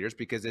evaluators?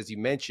 Because as you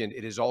mentioned,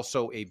 it is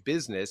also a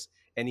business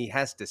and he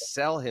has to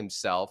sell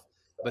himself,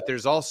 but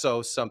there's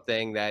also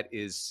something that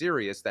is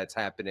serious that's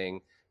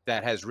happening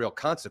that has real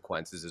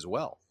consequences as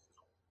well.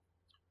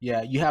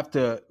 Yeah, you have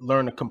to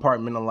learn to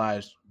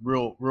compartmentalize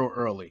real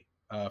early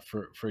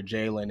for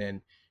Jalen.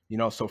 And,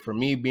 so for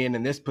me being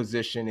in this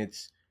position,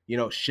 it's,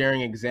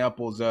 sharing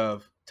examples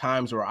of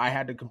times where I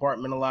had to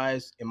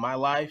compartmentalize in my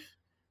life.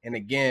 And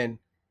again,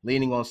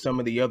 leaning on some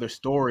of the other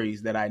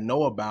stories that I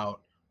know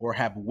about or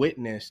have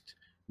witnessed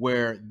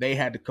where they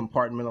had to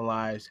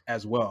compartmentalize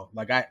as well.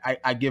 Like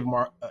I give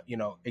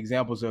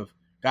examples of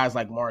guys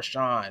like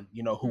Marshawn,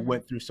 who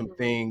went through some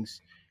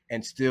things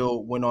and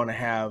still went on to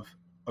have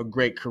a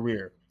great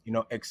career,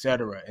 et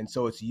cetera. And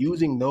so it's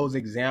using those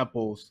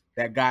examples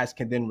that guys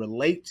can then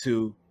relate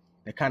to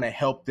that kind of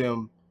help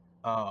them,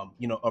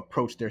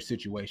 approach their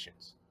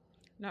situations.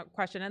 No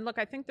question. And look,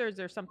 I think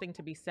there's something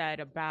to be said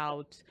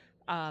about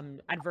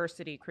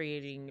adversity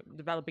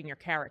developing your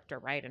character,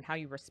 right? And how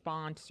you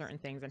respond to certain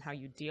things and how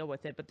you deal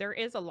with it. But there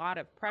is a lot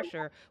of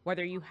pressure,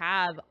 whether you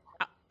have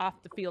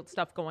off the field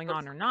stuff going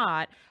on or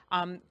not,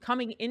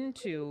 coming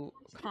into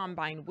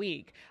combine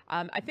week.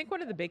 I think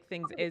one of the big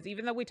things is,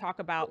 even though we talk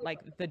about like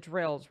the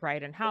drills,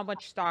 right, and how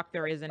much stock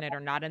there is in it or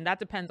not, and that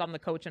depends on the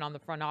coach and on the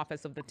front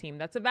office of the team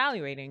that's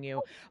evaluating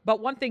you. But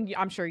one thing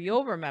I'm sure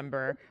you'll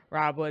remember,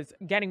 Rob, was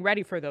getting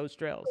ready for those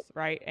drills,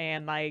 right?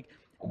 And like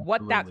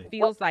what that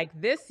feels like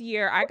this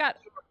year. I'm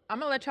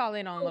gonna let y'all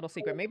in on a little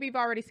secret. Maybe you've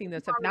already seen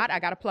this. If not, I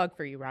got a plug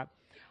for you, Rob.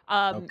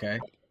 Okay.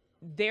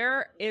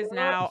 There is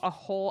now a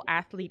whole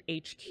athlete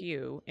HQ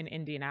in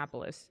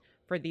Indianapolis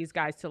for these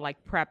guys to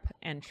like prep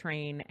and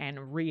train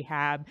and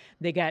rehab.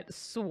 They get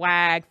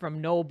swag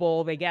from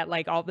Noble. They get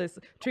like all this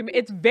treatment.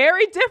 It's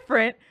very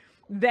different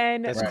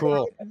than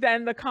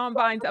the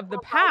combines of the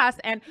past.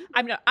 And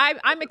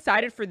I'm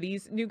excited for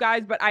these new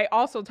guys, but I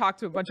also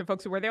talked to a bunch of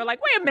folks who were there like,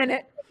 wait a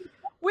minute.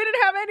 We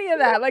didn't have any of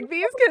that. Like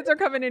these kids are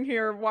coming in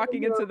here,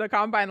 walking into the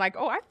combine like,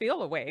 oh, I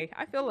feel a way.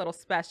 I feel a little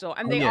special.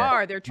 And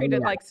they're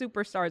treated like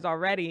superstars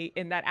already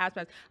in that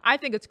aspect. I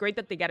think it's great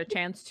that they get a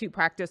chance to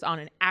practice on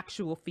an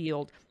actual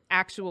field,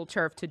 actual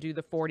turf to do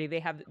the 40.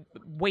 They have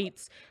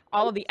weights,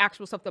 all of the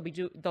actual stuff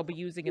they'll be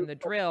using in the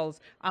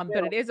drills.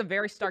 But it is a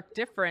very stark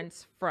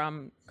difference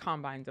from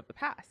combines of the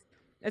past.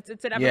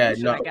 It's an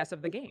evolution, I guess,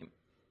 of the game.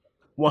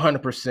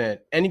 100%.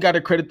 And you got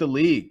to credit the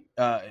league,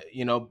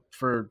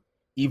 for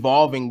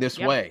evolving this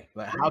way.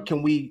 Like, how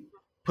can we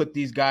put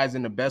these guys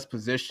in the best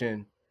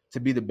position to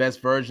be the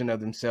best version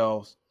of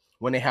themselves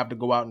when they have to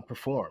go out and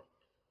perform?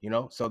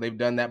 So they've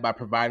done that by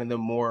providing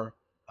them more,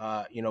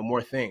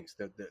 more things,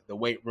 the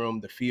weight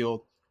room, the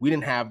field. We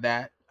didn't have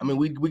that I mean,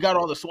 we got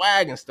all the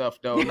swag and stuff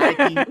though.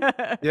 Nike,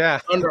 yeah,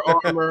 Under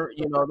Armour.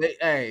 You know,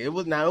 it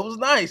was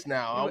nice.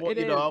 Now I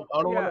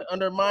don't want to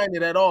undermine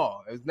it at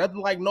all. It's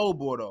nothing like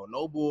Noble though.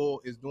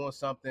 Noble is doing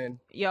something.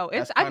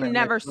 I've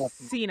never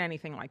seen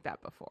anything like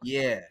that before.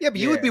 Yeah, but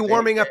you would be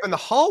warming up in the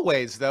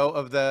hallways though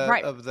of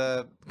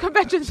the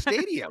convention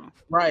stadium.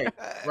 Right.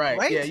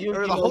 Yeah,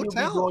 or the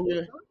hotel.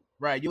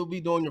 You'll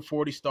be doing your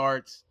 40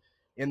 starts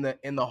in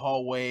the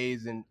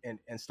hallways and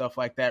stuff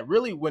like that.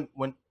 Really,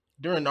 when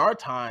during our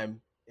time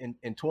in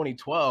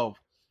 2012,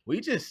 we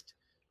just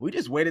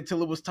waited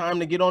till it was time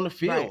to get on the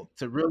field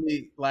to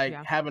really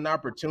have an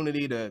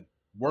opportunity to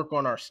work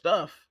on our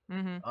stuff.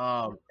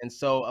 And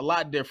so a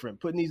lot different,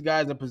 putting these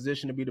guys in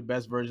position to be the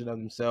best version of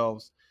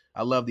themselves.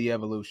 I love the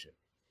evolution.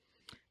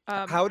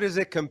 How does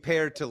it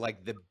compare to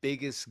like the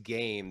biggest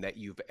game that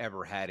you've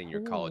ever had in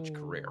your college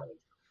career?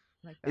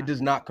 It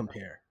does not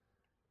compare.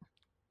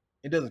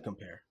 It doesn't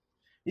compare.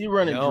 You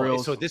running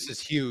drills. So this is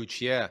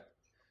huge. Yeah.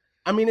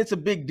 I mean, it's a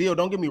big deal.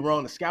 Don't get me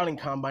wrong. The scouting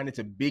combine, it's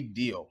a big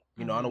deal.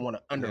 You know, I don't want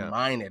to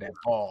undermine it at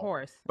all. Of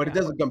course. But it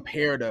doesn't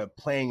compare to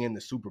playing in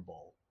the Super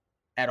Bowl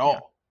at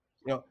all.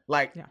 You know,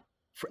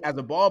 as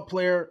a ball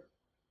player,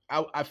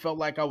 I felt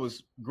like I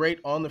was great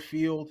on the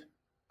field.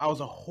 I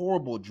was a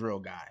horrible drill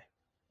guy.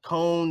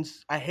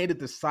 Cones, I hated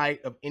the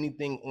sight of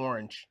anything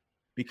orange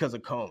because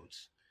of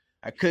cones.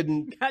 I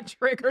couldn't got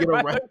triggered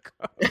by the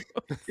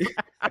cones.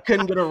 I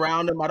couldn't get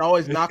around them. I'd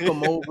always knock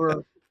them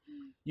over,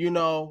 you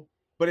know,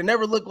 but it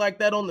never looked like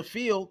that on the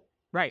field.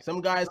 Right.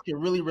 Some guys can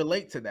really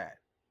relate to that,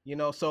 you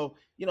know. So,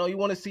 you know, you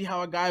want to see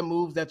how a guy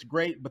moves, that's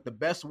great. But the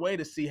best way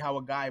to see how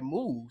a guy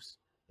moves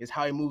is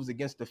how he moves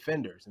against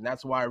defenders. And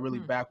that's why I really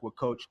back what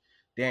Coach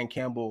Dan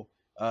Campbell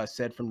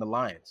said from the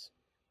Lions.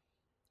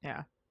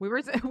 Yeah. We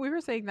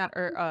were saying that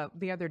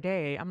the other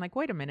day. I'm like,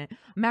 wait a minute.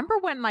 Remember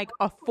when like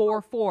a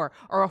 4-4 or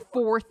a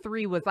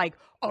 4-3 was like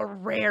a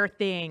rare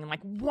thing? Like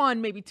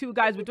one, maybe two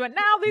guys would do it.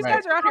 Now these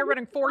guys are out here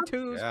running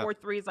 4-2s,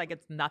 4-3s like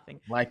it's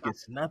nothing. Like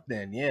it's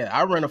nothing. Yeah,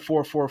 I ran a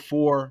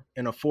 4-4-4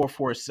 and a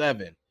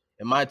 4-4-7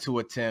 in my 2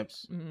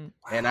 attempts,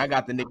 and I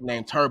got the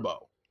nickname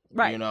Turbo.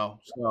 Right. You know,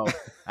 so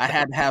I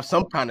had to have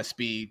some kind of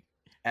speed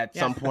at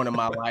some point in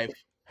my life.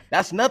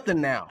 That's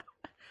nothing now.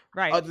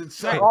 Right.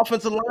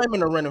 Offensive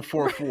linemen are running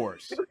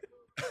 4-4s.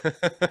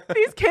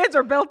 These kids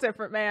are built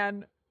different,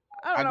 man.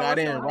 I got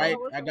in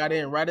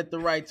right at the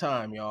right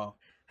time, y'all.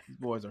 These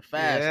boys are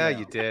fast. Yeah, now.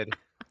 you did.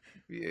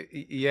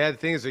 Yeah, the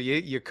thing is,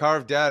 you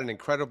carved out an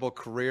incredible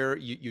career.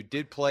 You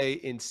did play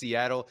in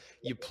Seattle.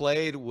 You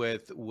played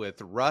with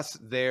Russ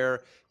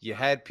there. You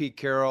had Pete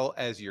Carroll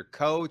as your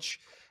coach.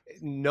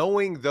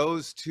 Knowing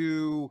those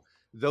two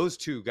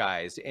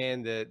guys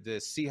and the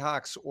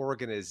Seahawks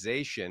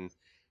organization.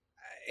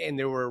 And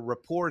there were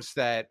reports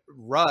that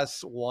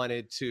Russ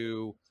wanted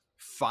to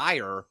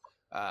fire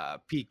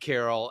Pete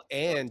Carroll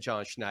and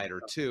John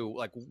Schneider too.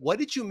 Like, what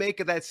did you make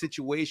of that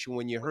situation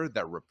when you heard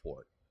that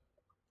report?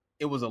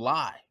 It was a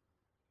lie.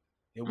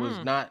 It was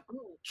not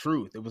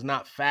truth. It was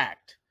not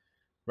fact.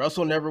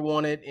 Russell never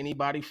wanted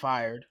anybody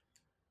fired.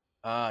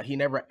 He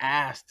never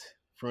asked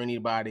for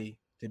anybody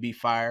to be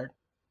fired.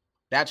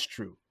 That's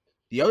true.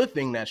 The other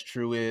thing that's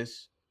true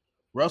is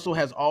Russell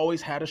has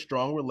always had a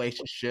strong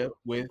relationship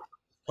with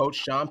Coach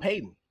Sean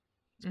Payton,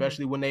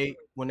 especially when he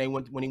went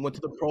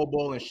to the Pro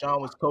Bowl and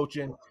Sean was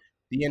coaching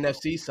the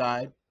NFC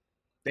side.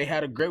 They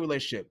had a great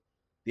relationship.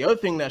 The other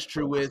thing that's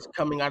true is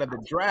coming out of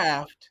the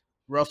draft,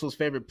 Russell's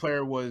favorite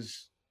player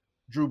was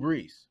Drew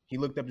Brees. He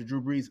looked up to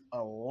Drew Brees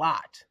a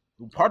lot.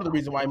 Part of the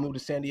reason why he moved to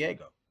San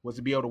Diego was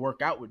to be able to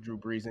work out with Drew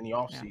Brees in the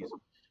offseason. Yeah.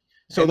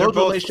 So those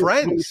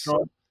relationships friends.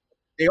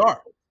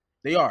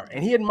 They are.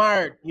 And he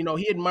admired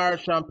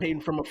Sean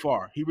Payton from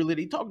afar. He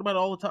talked about it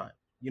all the time,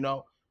 you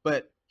know,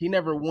 but he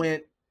never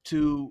went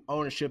to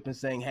ownership and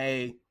saying,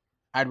 hey,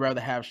 I'd rather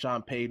have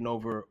Sean Payton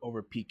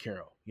over Pete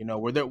Carroll. You know,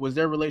 was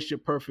their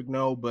relationship perfect?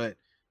 No, but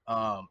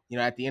you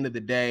know, at the end of the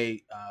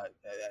day,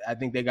 I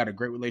think they got a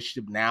great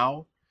relationship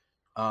now.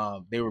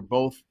 They were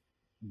both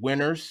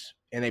winners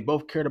and they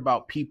both cared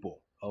about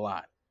people a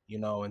lot, you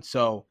know, and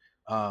so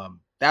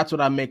that's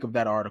what I make of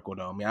that article,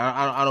 though. I mean,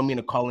 I don't mean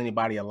to call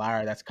anybody a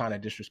liar. That's kind of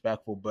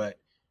disrespectful, but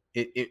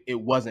it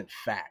wasn't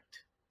fact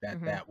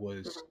that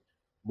was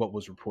what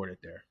was reported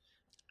there.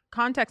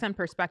 Context and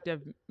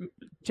perspective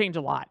change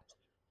a lot.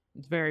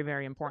 It's very,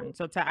 very important.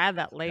 So to add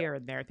that layer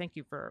in there, thank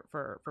you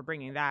for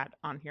bringing that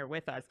on here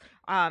with us.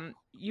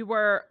 You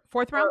were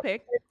 4th round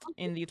pick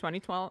in the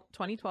 2012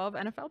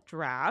 NFL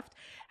draft.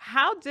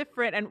 How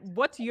different, and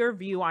what's your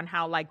view on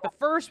how like the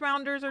first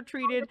rounders are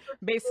treated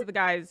based on the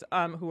guys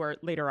who are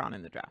later on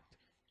in the draft?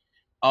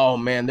 Oh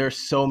man, there's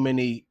so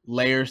many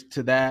layers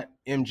to that,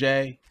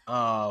 MJ.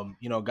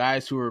 You know,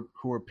 guys who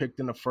are picked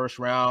in the first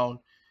round,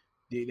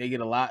 they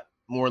get a lot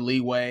more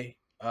leeway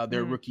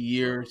their rookie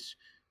years.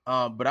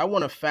 But I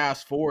want to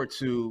fast forward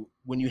to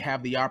when you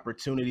have the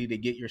opportunity to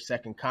get your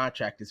second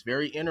contract. It's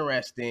very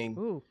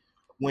interesting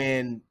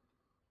when,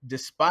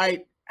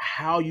 despite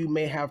how you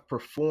may have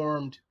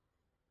performed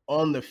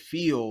on the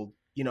field,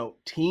 you know,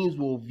 teams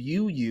will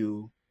view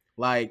you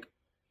like,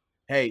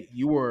 hey,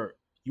 you were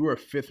a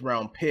 5th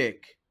round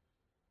pick.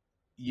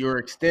 your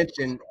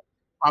extension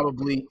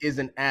probably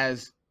isn't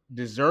as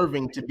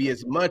deserving to be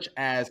as much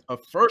as a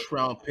first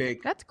round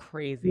pick. That's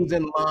crazy. Who's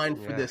in line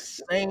for Yeah. the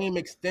same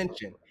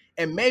extension,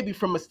 and maybe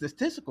from a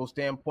statistical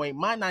standpoint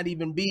might not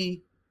even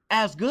be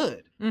as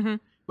good. Mm-hmm.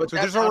 But So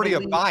that's there's already how a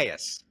the league-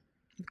 bias.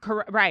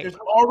 Correct. Right. There's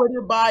already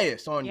a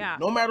bias on Yeah. you,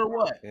 no matter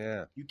what.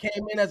 Yeah. You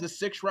came in as a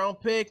 6th-round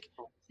pick.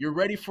 You're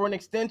ready for an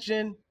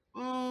extension.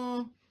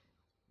 I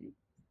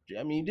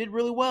mean, you did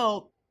really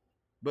well,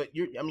 but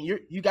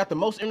you got the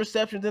most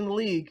interceptions in the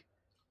league.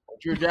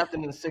 But you're drafted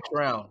in the 6th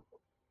round.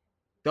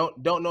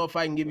 Don't know if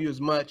I can give you as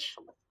much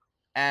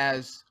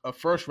as a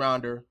first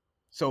rounder.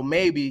 So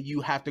maybe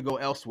you have to go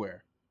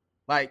elsewhere.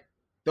 Like,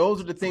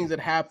 those are the things that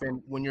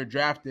happen when you're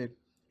drafted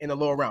in the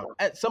lower round.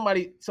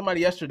 Somebody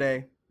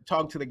yesterday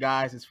talking to the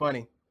guys, it's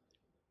funny,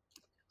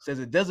 says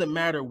it doesn't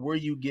matter where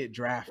you get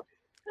drafted.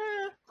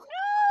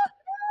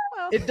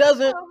 It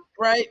doesn't,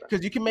 right?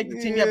 Because you can make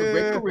the team, you have a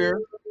great career,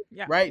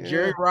 right? Yeah.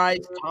 Jerry Rice,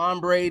 Tom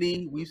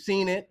Brady, we've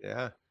seen it.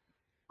 Yeah.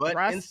 But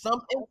Russ. in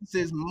some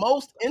instances,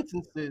 most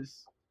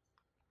instances,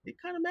 it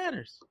kind of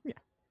matters. Yeah.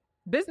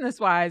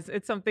 Business-wise,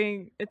 it's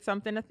something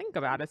to think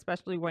about,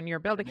 especially when you're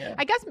building. Yeah.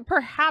 I guess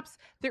perhaps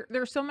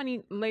there's so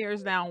many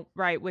layers now,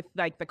 right, with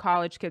like the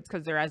college kids,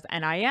 because there is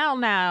NIL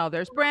now,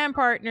 there's brand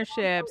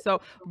partnerships.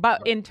 So,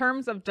 but in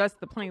terms of just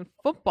the plain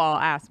football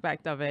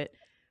aspect of it,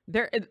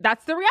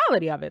 that's the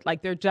reality of it.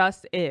 Like, there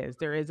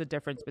is a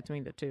difference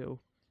between the two.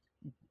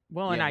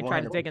 Will and I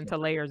try to dig 100%. into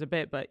layers a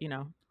bit, but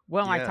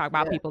Will and I talk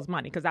about people's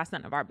money because that's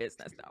none of our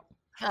business, though.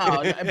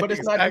 But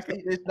it's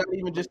not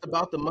even just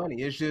about the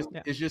money. It's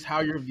just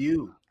how you're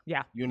viewed.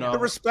 Yeah. The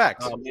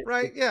respect,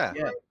 right? Yeah.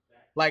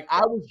 Like,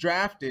 I was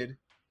drafted,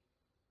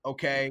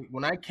 okay,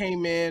 when I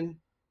came in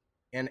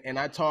and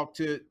I talked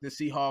to the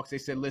Seahawks, they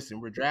said,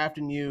 listen, we're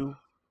drafting you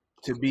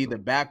to be the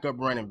backup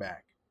running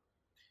back.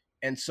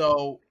 And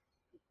so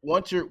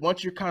once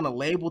you're kind of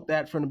labeled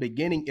that from the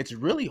beginning, it's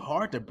really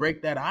hard to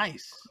break that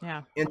ice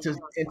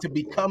into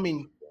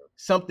becoming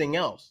something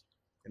else.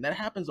 And that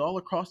happens all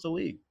across the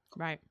league.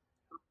 Right.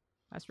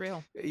 That's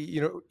real.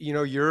 You're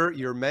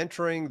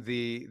mentoring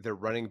the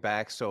running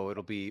back, so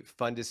it'll be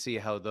fun to see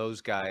how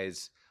those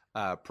guys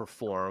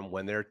perform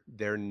when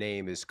their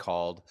name is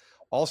called.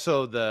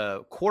 Also,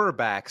 the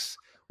quarterbacks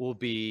will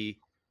be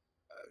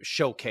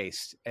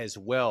showcased as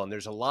well, and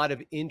there's a lot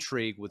of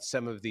intrigue with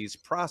some of these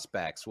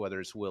prospects, whether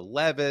it's Will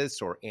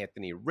Levis or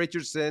Anthony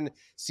Richardson,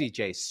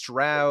 CJ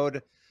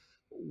Stroud.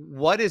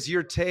 What is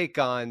your take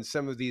on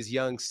some of these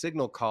young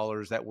signal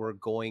callers that we're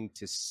going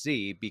to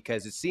see?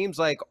 Because it seems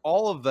like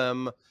all of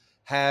them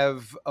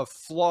have a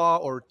flaw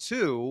or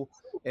two,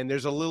 and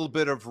there's a little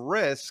bit of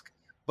risk,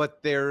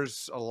 but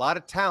there's a lot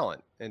of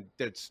talent, and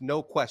there's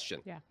no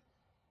question. Yeah.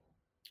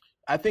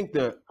 I think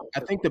the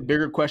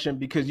bigger question,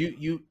 because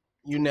you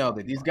nailed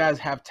it. These guys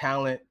have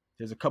talent.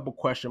 There's a couple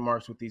question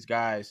marks with these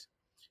guys.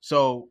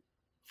 So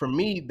for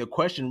me, the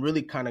question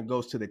really kind of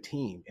goes to the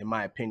team, in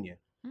my opinion.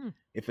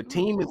 If a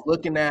team is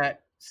looking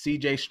at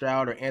CJ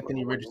Stroud or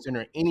Anthony Richardson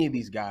or any of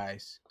these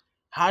guys,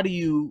 how do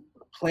you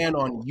plan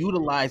on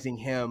utilizing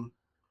him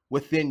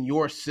within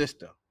your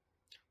system?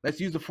 Let's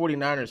use the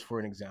 49ers for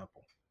an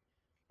example.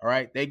 All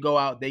right. They go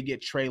out, they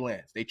get Trey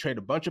Lance. They trade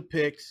a bunch of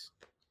picks.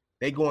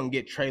 They go and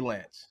get Trey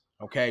Lance,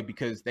 okay,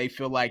 because they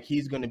feel like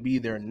he's going to be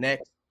their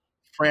next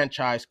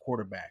franchise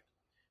quarterback.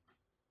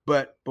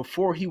 But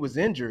before he was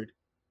injured,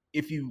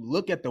 if you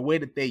look at the way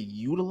that they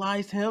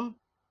utilize him,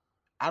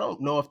 I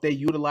don't know if they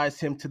utilize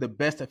him to the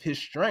best of his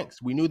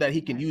strengths. We knew that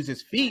he can use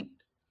his feet,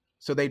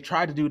 so they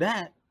tried to do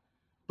that.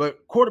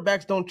 But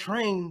quarterbacks don't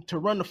train to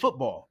run the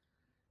football.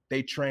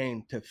 They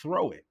train to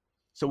throw it.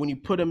 So when you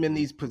put them in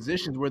these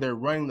positions where they're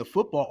running the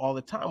football all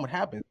the time, what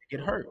happens? They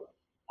get hurt.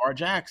 R.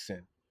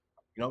 Jackson,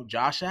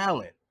 Josh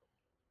Allen,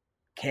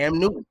 Cam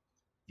Newton.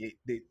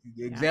 The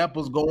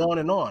examples go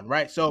on,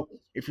 right? So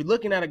if you're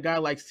looking at a guy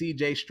like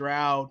CJ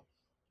Stroud,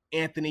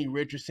 Anthony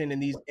Richardson,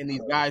 and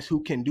these guys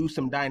who can do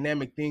some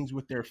dynamic things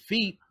with their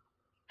feet,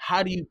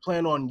 how do you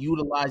plan on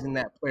utilizing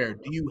that player?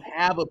 Do you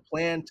have a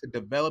plan to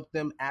develop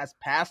them as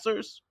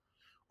passers,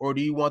 or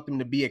do you want them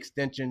to be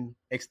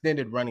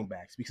extended running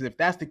backs? Because if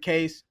that's the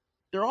case,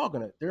 they're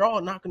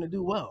all not gonna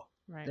do well.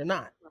 Right. They're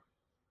not.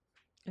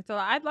 And so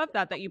I love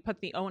that you put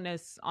the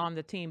onus on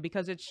the team,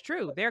 because it's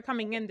true. They're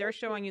coming in, they're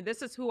showing you,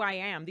 this is who I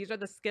am. These are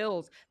the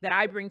skills that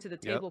I bring to the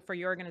table for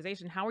your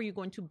organization. How are you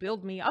going to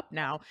build me up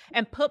now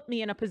and put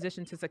me in a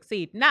position to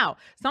succeed? Now,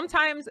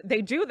 sometimes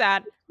they do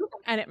that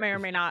and it may or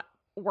may not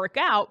work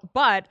out,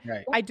 but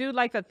I do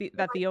like that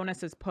the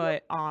onus is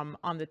put on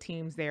the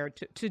teams there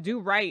to do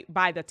right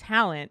by the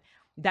talent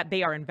that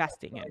they are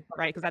investing in,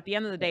 right? Because at the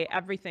end of the day,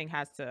 everything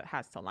has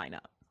to line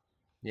up.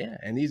 Yeah,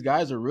 and these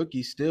guys are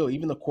rookies still,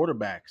 even the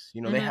quarterbacks.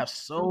 They have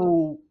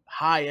so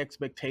high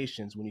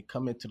expectations when you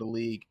come into the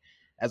league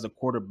as a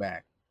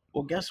quarterback.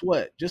 Well, guess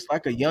what? Just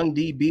like a young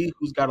DB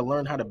who's got to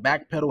learn how to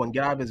backpedal and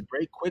get out of his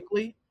break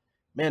quickly,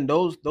 man,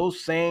 those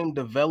same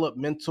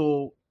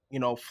developmental,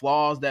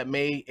 flaws that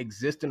may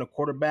exist in a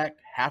quarterback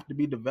have to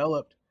be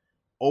developed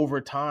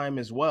over time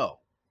as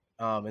well.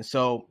 And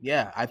so,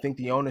 yeah, I think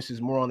the onus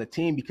is more on the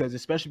team,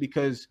 especially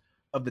because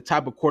of the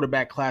type of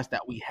quarterback class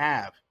that we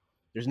have,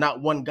 there's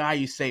not one guy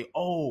you say,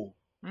 oh,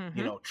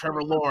 you know,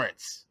 Trevor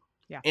Lawrence,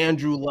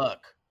 Andrew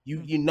Luck.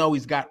 You know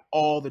he's got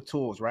all the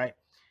tools, right?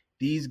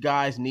 These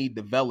guys need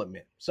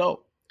development.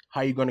 So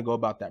how are you going to go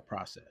about that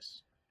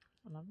process?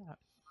 I love that.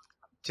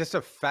 Just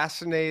a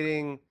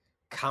fascinating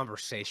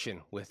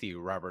conversation with you,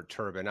 Robert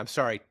Turbin. I'm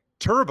sorry,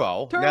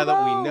 Turbo. Now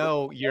that we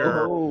know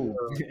you're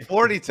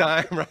 40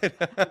 time, right?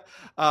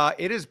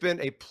 It has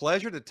been a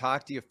pleasure to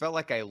talk to you. Felt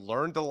like I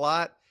learned a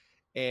lot,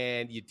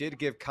 and you did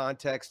give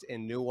context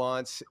and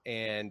nuance.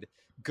 And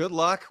good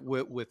luck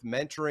with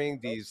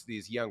mentoring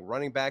these young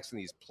running backs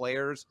and these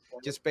players.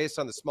 Just based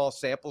on the small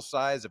sample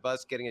size of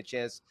us getting a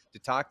chance to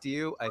talk to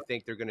you, I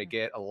think they're going to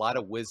get a lot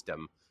of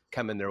wisdom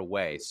coming their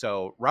way.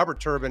 So, Robert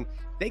Turbin,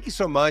 thank you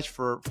so much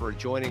for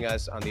joining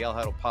us on the El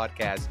Huddle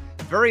podcast.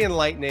 Very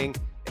enlightening.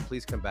 And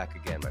please come back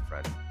again, my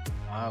friend.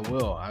 I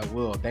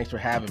will. Thanks for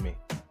having me.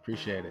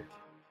 Appreciate it.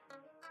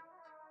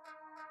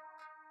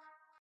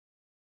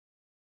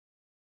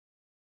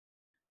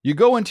 You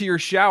go into your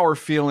shower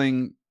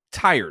feeling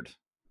tired,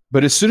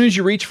 but as soon as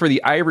you reach for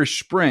the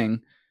Irish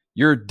Spring,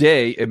 your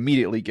day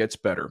immediately gets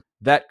better.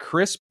 That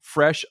crisp,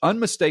 fresh,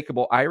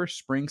 unmistakable Irish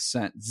Spring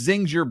scent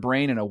zings your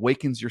brain and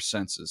awakens your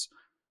senses.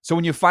 So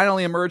when you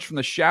finally emerge from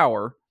the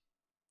shower,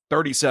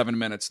 37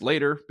 minutes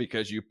later,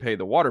 because you pay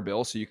the water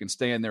bill so you can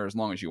stay in there as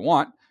long as you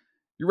want,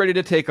 you're ready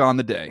to take on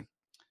the day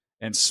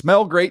and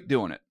smell great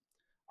doing it.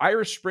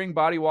 Irish Spring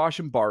Body Wash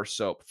and Bar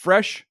Soap.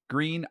 Fresh,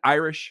 green,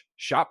 Irish.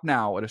 Shop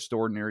now at a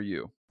store near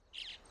you.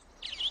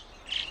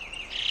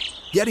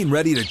 Getting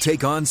ready to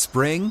take on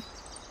spring?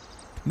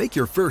 Make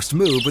your first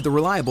move with the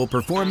reliable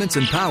performance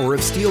and power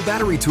of Steel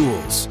battery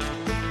tools.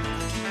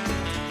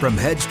 From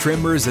hedge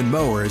trimmers and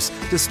mowers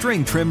to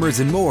string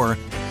trimmers and more,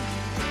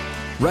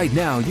 right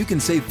now you can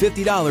save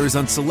 $50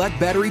 on select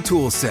battery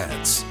tool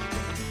sets.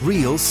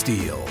 Real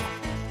Steel.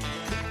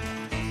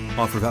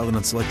 Offer valid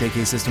on select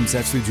AK system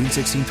sets through June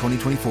 16,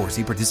 2024.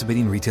 See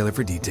participating retailer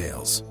for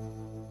details.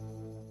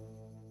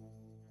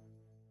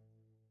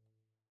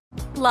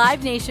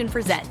 Live Nation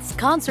presents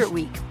Concert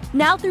Week.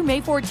 Now through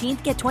May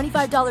 14th, get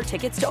 $25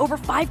 tickets to over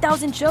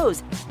 5,000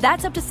 shows.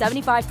 That's up to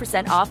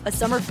 75% off a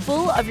summer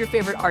full of your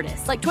favorite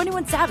artists like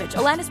 21 Savage,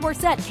 Alanis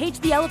Morissette, Cage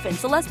the Elephant,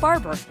 Celeste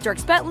Barber,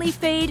 Dierks Bentley,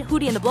 Fade,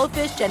 Hootie and the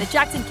Blowfish, Janet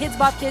Jackson, Kids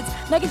Bop Kids,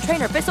 Meghan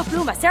Trainor, Peso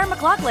Pluma, Sarah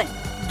McLachlan.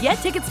 Get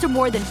tickets to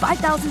more than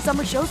 5,000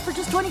 summer shows for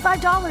just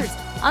 $25.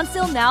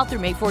 Until now through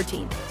May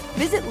 14th.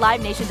 Visit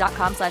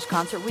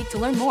LiveNation.com/Concert Week to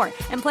learn more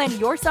and plan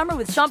your summer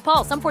with Sean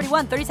Paul, Sum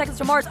 41, 30 Seconds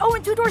to Mars,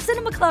 and Two Door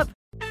Cinema Club.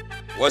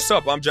 What's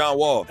up? I'm John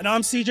Wall. And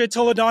I'm CJ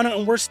Toledano,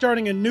 and we're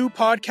starting a new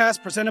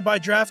podcast presented by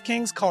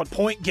DraftKings called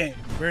Point Game.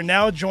 We're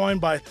now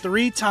joined by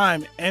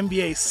three-time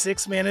NBA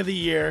Sixth Man of the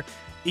Year,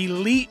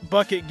 elite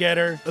bucket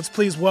getter. Let's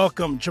please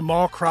welcome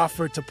Jamal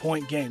Crawford to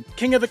Point Game.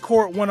 King of the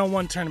Court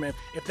one-on-one tournament.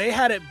 If they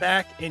had it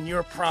back in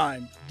your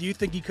prime, do you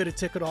think you could have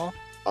took it all?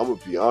 I'm going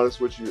to be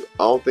honest with you.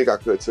 I don't think I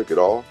could have took it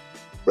all,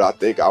 but I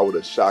think I would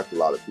have shocked a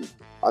lot of people.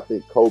 I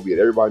think Kobe and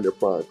everybody in their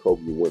prime,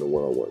 Kobe would win a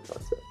one-on-one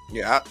contest.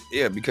 Yeah,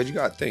 because you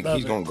got to think,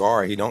 he's going to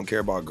guard. He don't care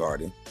about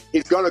guarding.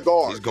 He's going to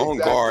guard. He's going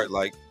to guard.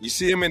 Like, you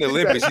see him in the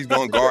Olympics, he's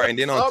going to guard. And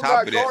then on top of that.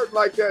 I'm not guarding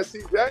like that,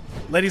 CJ.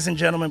 Ladies and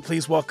gentlemen,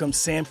 please welcome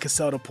Sam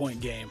Cassell to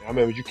Point Game. I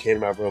remember you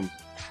came out from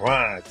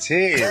crying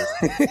tears.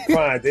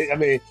 I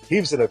mean, he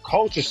was in a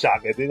culture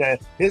shock. And then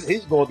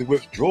he's going through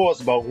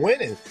withdrawals about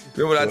winning.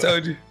 Remember what I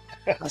told you?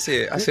 I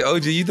said,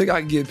 OG, you think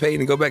I can get paid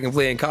and go back and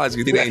play in college?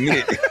 You think I ain't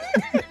it?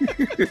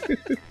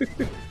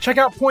 Check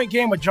out Point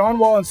Game with John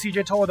Wall and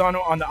CJ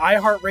Toledano on the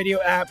iHeartRadio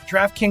app,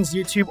 DraftKings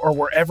YouTube, or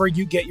wherever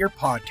you get your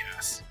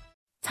podcasts.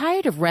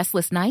 Tired of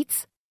restless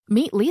nights?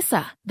 Meet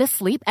Lisa, the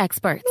sleep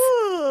experts.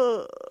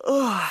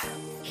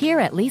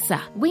 Here at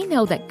Lisa, we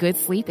know that good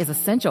sleep is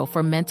essential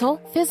for mental,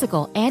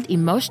 physical, and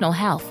emotional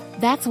health.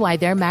 That's why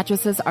their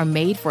mattresses are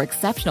made for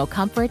exceptional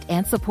comfort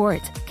and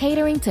support,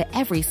 catering to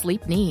every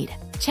sleep need.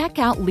 Check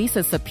out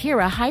Lisa's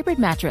Sapira Hybrid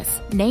Mattress,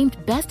 named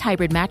Best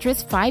Hybrid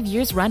Mattress 5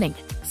 years running.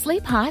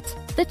 Sleep hot?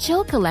 The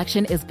Chill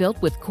Collection is built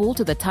with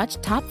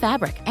cool-to-the-touch top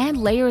fabric and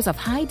layers of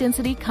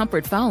high-density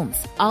comfort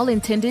foams, all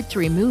intended to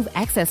remove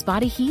excess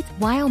body heat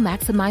while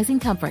maximizing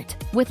comfort.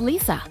 With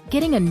Lisa,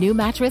 getting a new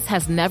mattress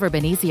has never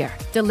been easier.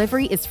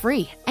 Delivery is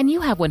free, and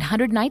you have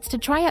 100 nights to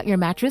try out your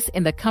mattress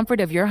in the comfort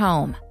of your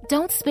home.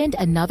 Don't spend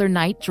another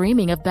night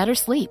dreaming of better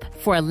sleep.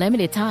 For a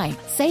limited time,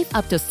 save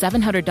up to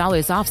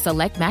 $700 off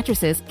select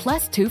mattresses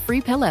plus 2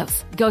 free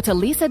pillows. Go to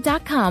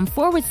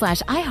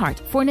lisa.com/iHeart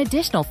for an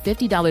additional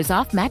 $50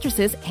 off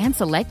mattresses and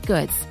select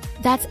goods.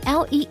 That's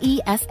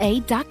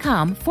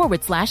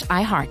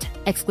LEESA.com/iHeart.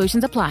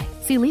 Exclusions apply.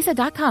 See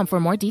lisa.com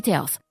for more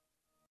details.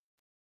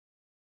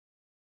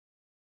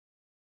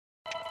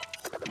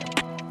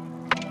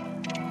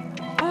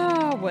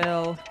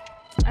 Well,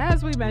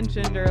 as we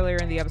mentioned earlier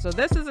in the episode,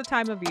 this is a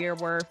time of year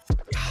where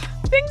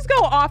things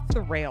go off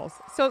the rails.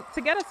 So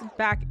to get us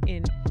back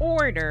in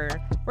order,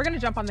 we're going to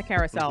jump on the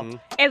carousel.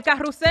 El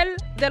Carrousel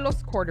de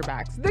los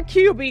Quarterbacks. The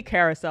QB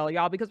carousel,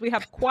 y'all, because we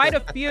have quite a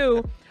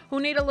few who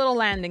need a little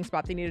landing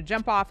spot. They need to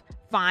jump off,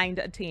 find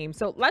a team.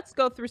 So let's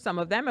go through some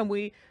of them. And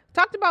we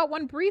talked about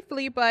one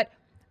briefly, but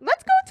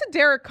let's go to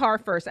Derek Carr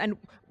first. And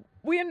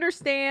we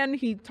understand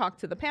he talked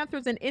to the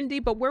Panthers and Indy,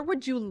 but where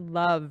would you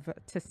love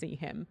to see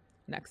him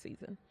next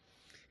season?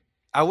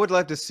 I would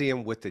love to see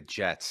him with the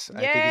Jets. I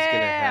think he's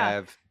going to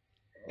have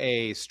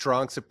a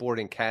strong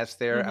supporting cast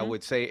there. I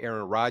would say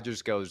Aaron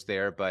Rodgers goes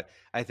there, but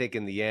I think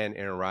in the end,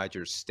 Aaron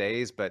Rodgers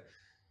stays. But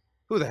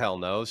who the hell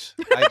knows?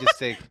 I just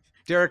think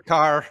Derek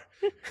Carr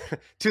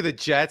to the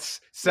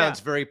Jets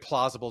sounds very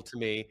plausible to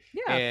me.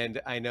 Yeah.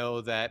 And I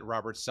know that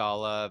Robert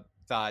Saleh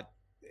thought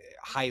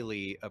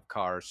highly of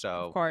Carr. So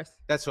Of course.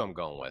 that's who I'm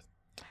going with.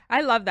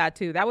 I love that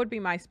too. That would be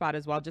my spot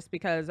as well, just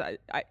because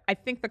I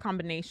think the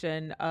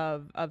combination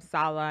of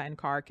Saleh and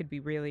Carr could be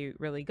really,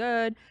 really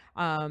good.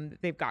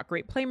 They've got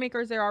great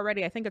playmakers there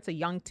already. I think it's a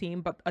young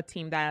team, but a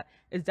team that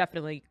is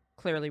definitely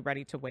clearly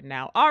ready to win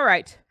now. All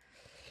right.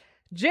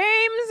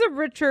 James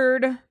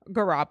Richard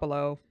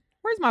Garoppolo.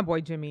 Where's my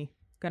boy Jimmy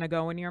gonna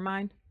go in your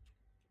mind?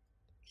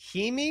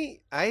 Heemy?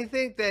 I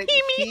think that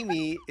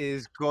Heemy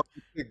is going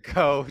to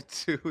go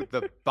to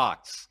the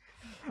Bucs.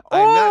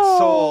 I'm not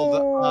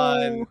sold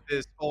on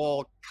this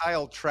whole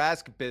Kyle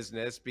Trask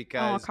business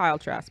because Kyle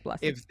Trask,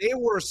 bless him. if they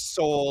were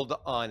sold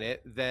on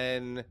it,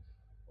 then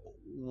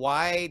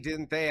why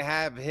didn't they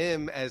have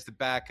him as the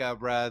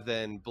backup rather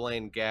than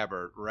Blaine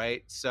Gabbert,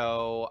 right?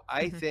 So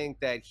I think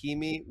that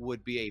Heemy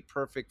would be a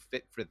perfect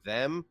fit for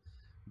them,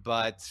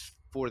 but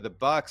for the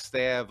Bucs,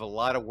 they have a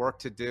lot of work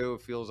to do.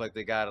 It feels like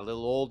they got a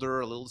little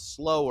older, a little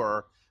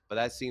slower, but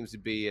that seems to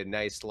be a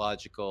nice,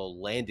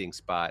 logical landing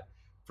spot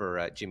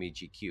for Jimmy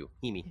GQ.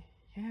 Heemy.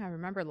 Yeah, I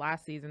remember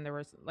last season there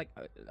was like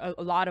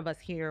a lot of us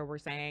here were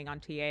saying on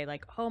TA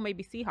like, oh,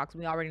 maybe Seahawks.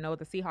 We already know what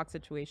the Seahawks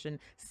situation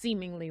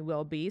seemingly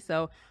will be.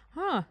 So,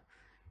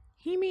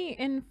 Heemy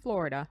in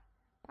Florida.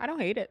 I don't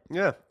hate it.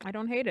 Yeah. I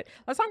don't hate it.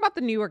 Let's talk about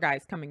the newer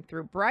guys coming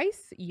through.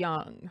 Bryce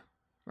Young.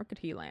 Where could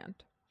he land?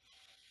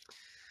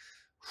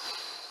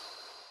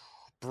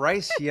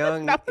 Bryce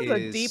Young That was a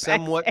is deep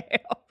somewhat.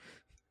 exhale.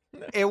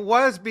 It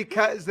was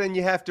because then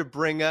you have to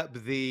bring up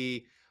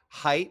the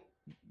height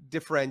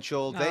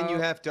differential. Then you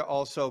have to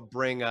also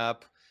bring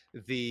up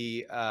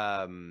the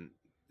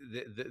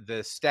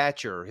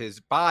stature, his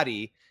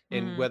body,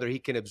 and whether he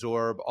can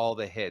absorb all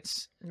the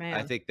hits. Man.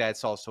 I think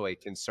that's also a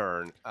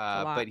concern.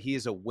 lot. But he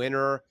is a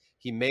winner.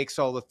 He makes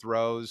all the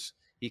throws.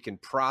 He can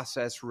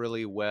process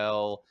really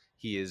well.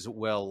 He is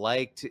well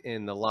liked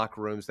in the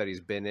locker rooms that he's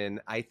been in.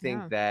 I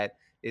think that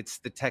it's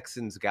the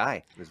Texans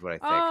guy, is what I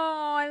think.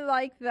 Oh, I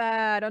like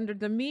that. Under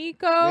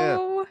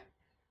D'Amico.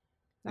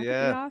 That could be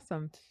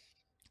awesome.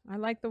 I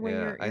like the way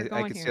you're going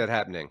I can here. see that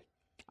happening.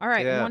 All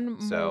right, Yeah, one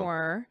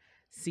more.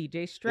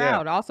 CJ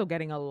Stroud also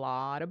getting a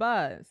lot of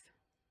buzz.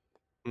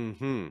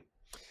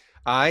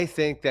 I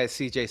think that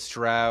CJ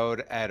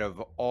Stroud, out of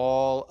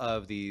all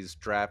of these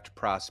draft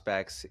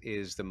prospects,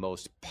 is the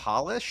most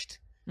polished.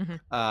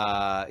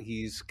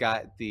 He's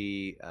got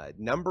the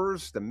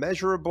numbers, the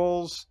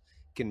measurables,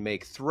 can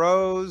make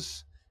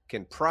throws,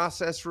 can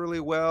process really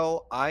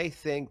well. I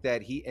think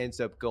that he ends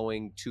up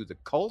going to the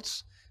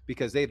Colts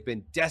because they've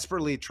been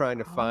desperately trying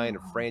to find a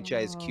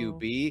franchise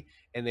QB,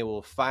 and they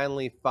will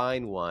finally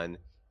find one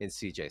in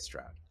CJ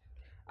Stroud.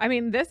 I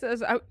mean, this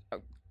is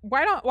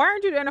why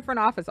aren't you doing a front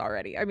office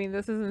already? I mean,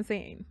 this is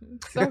insane.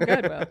 It's so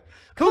good, Will.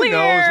 Who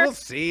knows? We'll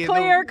see.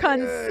 Clear,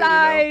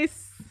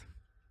 concise.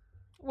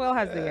 Will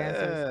has the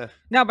answers.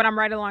 No, but I'm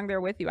right along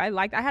there with you. I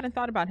hadn't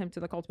thought about him to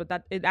the Colts,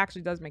 but it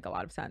actually does make a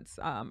lot of sense.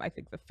 I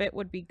think the fit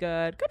would be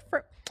good.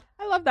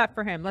 I love that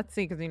for him. Let's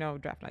see, because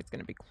draft night's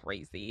going to be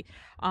crazy.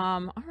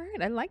 All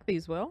right, I like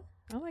these, Will.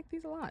 I like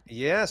these a lot.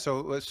 Yeah,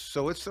 so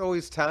it's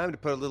always time to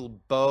put a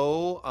little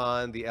bow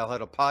on the El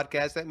Huddle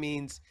podcast. That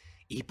means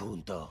y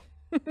punto.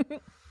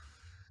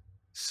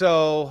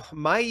 So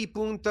my y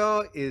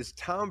punto is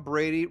Tom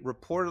Brady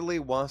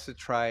reportedly wants to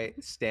try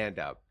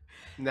stand-up.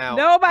 Now,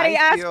 nobody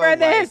asked for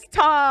this,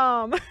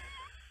 Tom.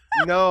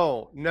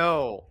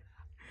 No.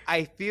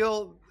 I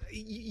feel,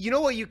 you know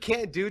what you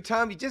can't do,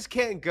 Tom? You just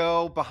can't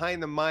go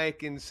behind the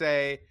mic and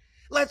say,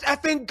 let's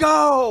effing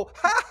go.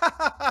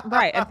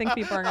 Right. I think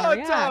people are going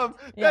to react. Tom,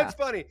 that's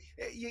funny.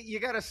 You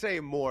got to say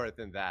more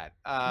than that.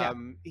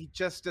 He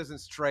just doesn't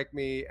strike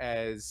me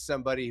as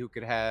somebody who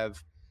could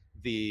have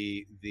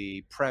the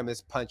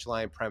premise,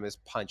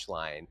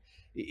 punchline.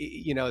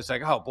 It's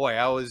like, oh boy,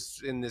 I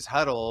was in this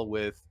huddle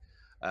with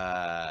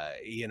Gronk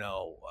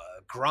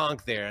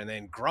there, and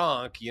then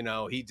Gronk,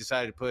 he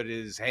decided to put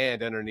his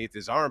hand underneath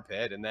his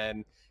armpit, and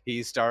then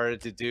he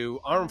started to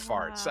do arm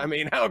farts. I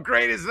mean, how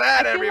great is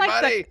that,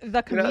 everybody? Like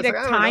the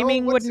comedic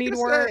timing would need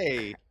work.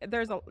 Say?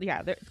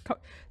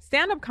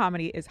 Stand-up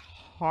comedy is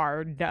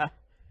hard.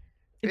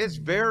 It's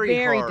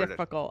very hard.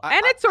 difficult,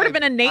 and it's sort of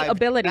an innate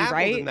ability,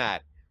 right? In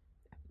that.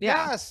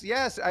 Yeah.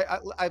 Yes.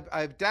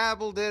 I've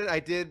dabbled in it. I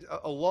did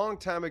a long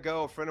time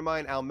ago. A friend of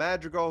mine, Al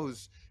Madrigal,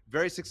 who's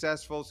very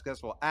successful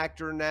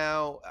actor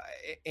now,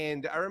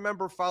 and I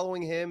remember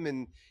following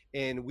him,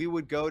 and we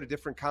would go to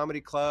different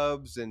comedy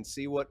clubs and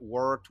see what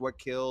worked, what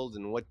killed,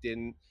 and what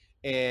didn't.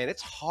 And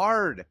it's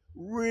hard,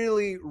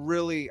 really,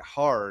 really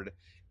hard.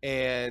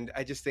 And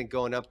I just think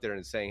going up there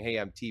and saying, hey,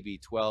 I'm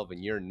TB12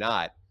 and you're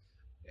not,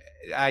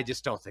 I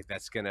just don't think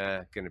that's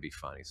gonna be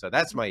funny. So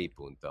that's my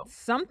punto.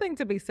 Something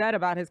to be said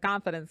about his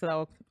confidence,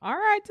 though. All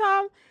right,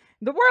 Tom.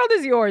 The world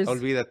is yours. Do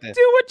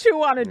what you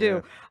want to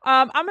do.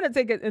 I'm going to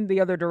take it in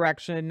the other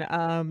direction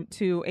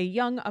to a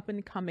young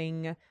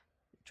up-and-coming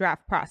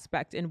draft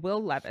prospect in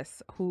Will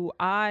Levis, who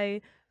I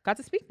got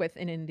to speak with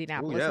in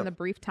Indianapolis in the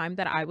brief time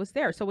that I was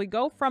there. So we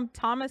go from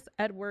Thomas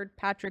Edward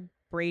Patrick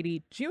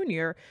Brady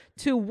Jr.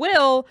 to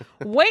Will,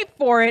 wait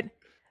for it,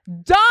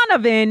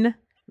 Donovan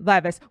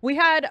Levis. We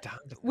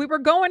were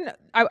going,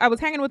 I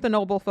was hanging with the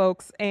Noble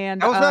folks, and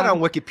that was not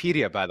on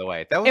Wikipedia, by the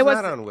way. That was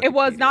not on Wikipedia. It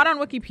was not on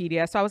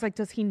Wikipedia. So I was like,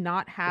 does he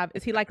not have,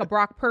 is he like a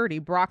Brock Purdy?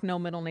 Brock, no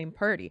middle name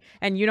Purdy.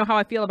 And you know how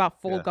I feel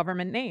about full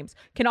government names.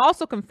 Can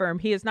also confirm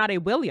he is not a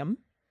William.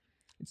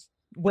 It's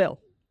Will.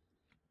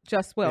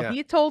 Just Will.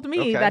 He told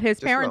me that his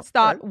parents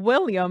thought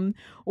William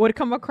would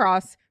come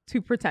across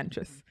too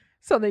pretentious.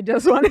 So they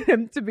just wanted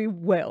him to be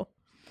Will.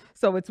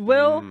 So it's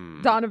Will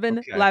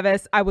Donovan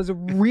Levis. I was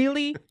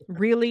really,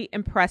 really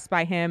impressed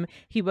by him.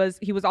 He was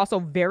also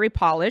very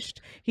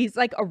polished. He's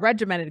like a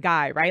regimented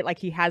guy, right? Like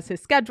he has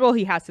his schedule,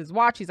 he has his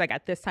watch. He's like,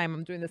 at this time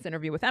I'm doing this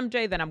interview with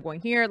MJ, then I'm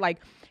going here. Like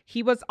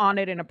he was on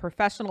it in a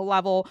professional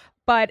level.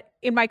 But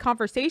in my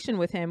conversation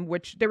with him,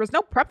 which there was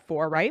no prep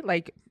for, right?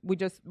 Like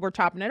we're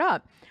chopping it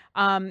up.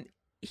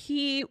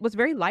 He was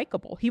very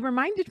likable. He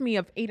reminded me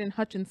of Aiden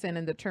Hutchinson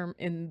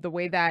in the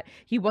way that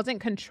he wasn't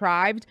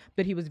contrived,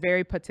 but he was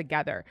very put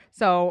together.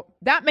 So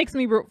that makes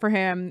me root for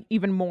him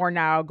even more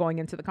now going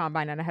into the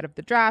combine and ahead of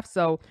the draft.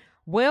 So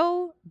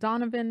Will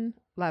Donovan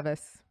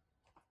Levis,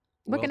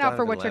 looking out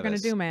for what you're going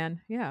to do, man.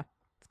 Yeah,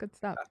 it's good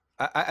stuff.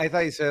 I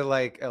thought you said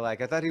like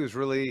I thought he was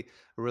really,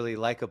 really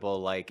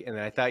likable. Like, and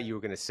I thought you were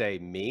going to say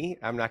me.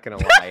 I'm not going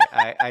to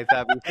lie. I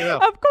thought,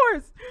 of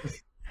course.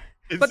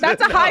 But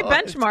that's a high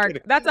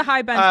benchmark. That's a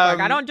high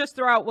benchmark. I don't just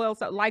throw out Will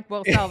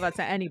Selva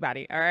to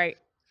anybody. All right.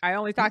 I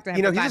only talk to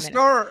him. He's a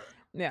star.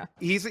 Yeah.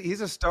 He's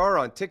a star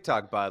on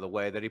TikTok, by the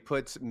way, that he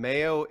puts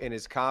mayo in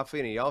his coffee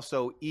and he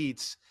also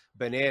eats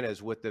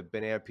bananas with the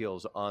banana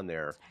peels on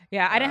there.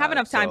 Yeah. I didn't have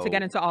enough time to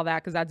get into all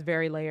that because that's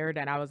very layered.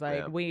 And I was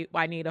like,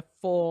 I need a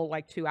full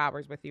 2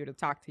 hours with you to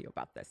talk to you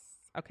about this.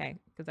 Okay.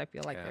 Because I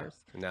feel like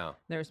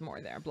there's more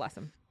there. Bless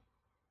him.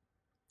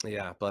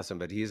 Yeah, bless him.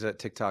 But he's a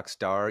TikTok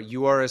star.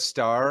 You are a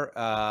star.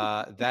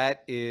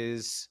 That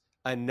is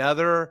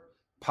another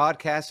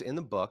podcast in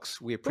the books.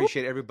 We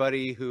appreciate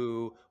everybody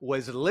who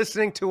was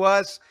listening to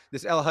us.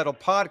 This El Huddle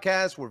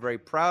podcast, we're very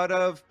proud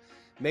of.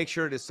 Make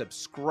sure to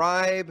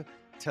subscribe,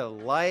 to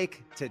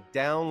like, to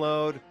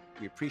download.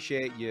 We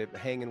appreciate you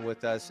hanging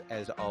with us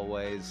as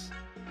always.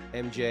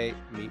 MJ,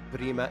 mi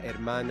prima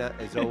hermana,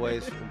 as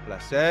always, un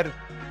placer.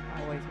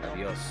 Always.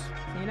 Adios.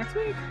 See you next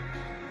week.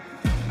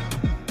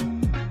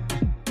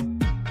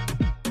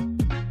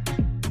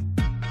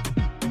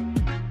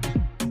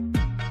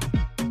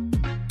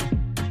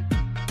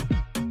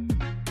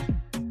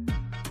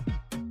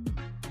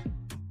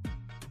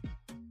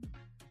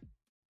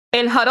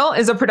 El Huddle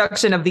is a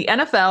production of the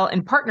NFL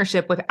in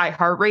partnership with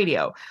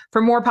iHeartRadio.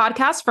 For more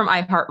podcasts from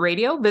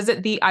iHeartRadio,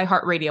 visit the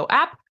iHeartRadio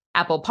app,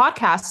 Apple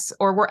Podcasts,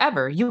 or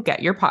wherever you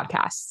get your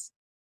podcasts.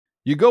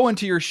 You go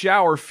into your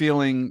shower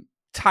feeling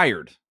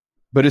tired,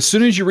 but as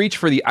soon as you reach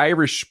for the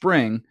Irish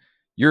Spring,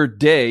 your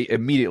day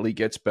immediately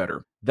gets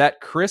better.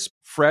 That crisp,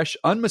 fresh,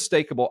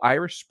 unmistakable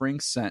Irish Spring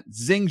scent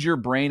zings your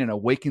brain and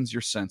awakens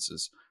your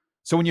senses.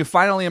 So when you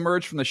finally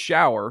emerge from the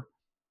shower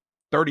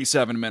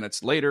 37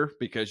 minutes later,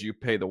 because you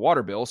pay the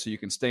water bill so you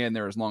can stay in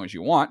there as long as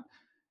you want,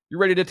 you're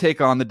ready to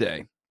take on the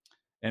day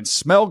and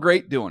smell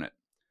great doing it.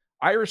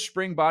 Irish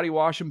Spring Body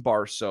Wash and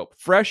Bar Soap.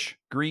 Fresh,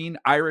 green,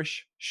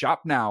 Irish.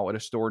 Shop now at a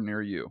store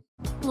near you.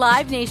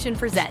 Live Nation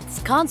presents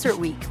Concert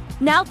Week.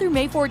 Now through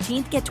May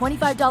 14th, get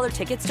 $25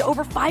 tickets to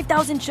over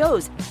 5,000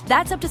 shows.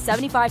 That's up to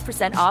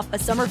 75% off a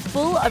summer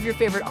full of your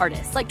favorite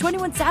artists like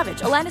 21 Savage,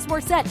 Alanis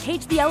Morissette,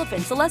 Cage the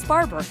Elephant, Celeste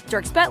Barber,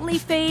 Dierks Bentley,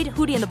 Fade,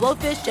 Hootie and the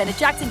Blowfish, Janet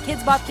Jackson,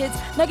 Kids Bop Kids,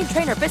 Meghan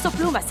Trainor, Peso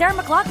Pluma, Sarah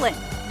McLachlan.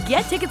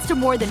 Get tickets to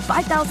more than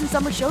 5,000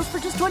 summer shows for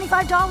just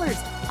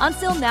 $25. On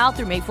sale now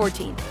through May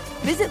 14th.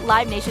 Visit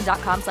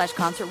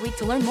LiveNation.com/Concert Week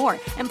to learn more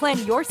and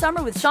plan your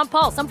summer with Sean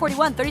Paul, Sum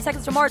 41, 30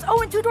 Seconds to Mars,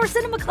 and Two Door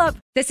Cinema Club.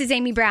 This is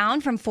Amy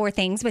Brown from 4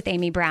 Things with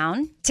Amy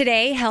Brown.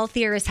 Today,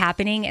 healthier is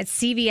happening at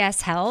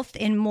CVS Health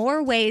in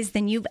more ways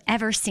than you've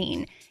ever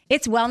seen.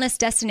 It's wellness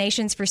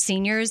destinations for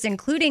seniors,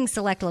 including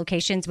select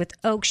locations with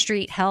Oak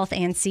Street Health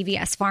and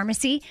CVS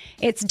Pharmacy.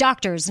 It's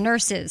doctors,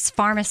 nurses,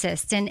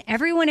 pharmacists, and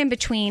everyone in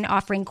between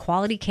offering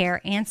quality care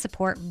and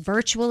support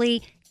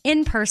virtually,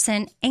 in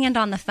person, and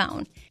on the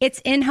phone. It's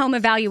in-home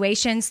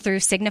evaluations through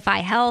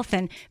Signify Health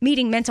and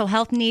meeting mental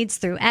health needs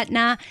through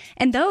Aetna.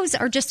 And those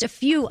are just a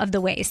few of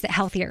the ways that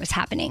healthier is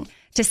happening.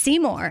 To see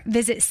more,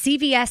 visit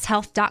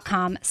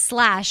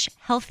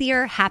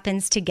cvshealth.com/healthier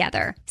happens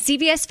together.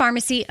 CVS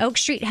Pharmacy, Oak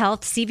Street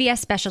Health, CVS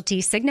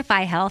Specialty,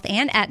 Signify Health,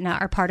 and Aetna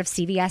are part of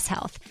CVS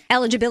Health.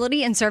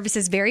 Eligibility and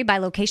services vary by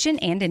location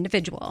and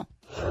individual.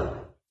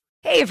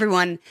 Hey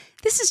everyone,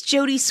 this is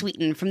Jody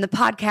Sweeten from the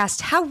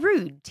podcast How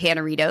Rude,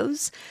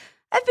 Tanneritos.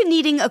 I've been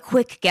needing a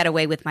quick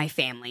getaway with my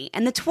family,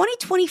 and the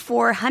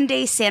 2024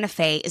 Hyundai Santa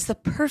Fe is the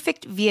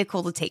perfect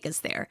vehicle to take us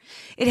there.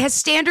 It has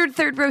standard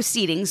third-row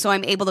seating, so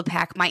I'm able to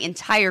pack my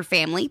entire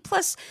family,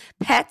 plus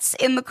pets,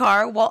 in the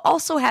car, while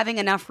also having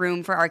enough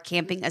room for our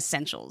camping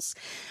essentials.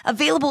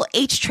 Available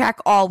H-Track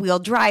all-wheel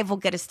drive will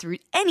get us through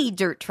any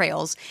dirt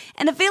trails,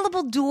 and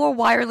available dual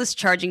wireless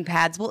charging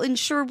pads will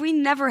ensure we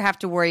never have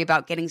to worry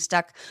about getting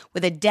stuck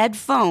with a dead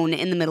phone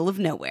in the middle of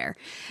nowhere.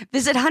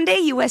 Visit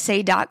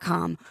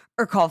HyundaiUSA.com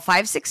or call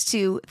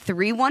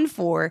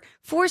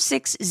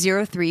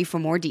 562-314-4603 for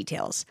more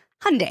details.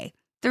 Hyundai,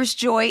 there's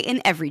joy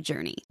in every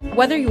journey.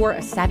 Whether you're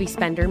a savvy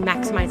spender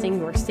maximizing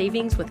your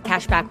savings with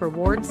cashback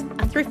rewards,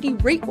 a thrifty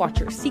rate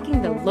watcher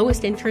seeking the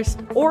lowest interest,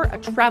 or a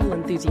travel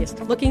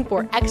enthusiast looking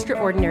for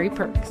extraordinary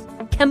perks,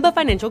 Kemba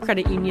Financial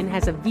Credit Union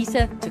has a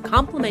visa to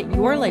complement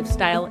your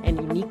lifestyle and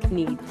unique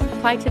needs.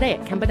 Apply today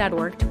at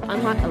Kemba.org to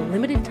unlock a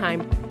limited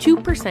time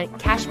 2%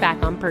 cash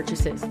back on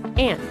purchases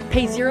and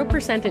pay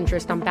 0%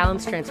 interest on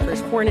balance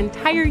transfers for an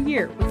entire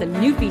year with a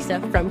new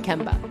visa from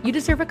Kemba. You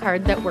deserve a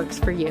card that works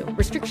for you.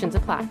 Restrictions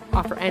apply.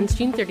 Offer ends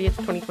June 30th,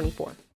 2024.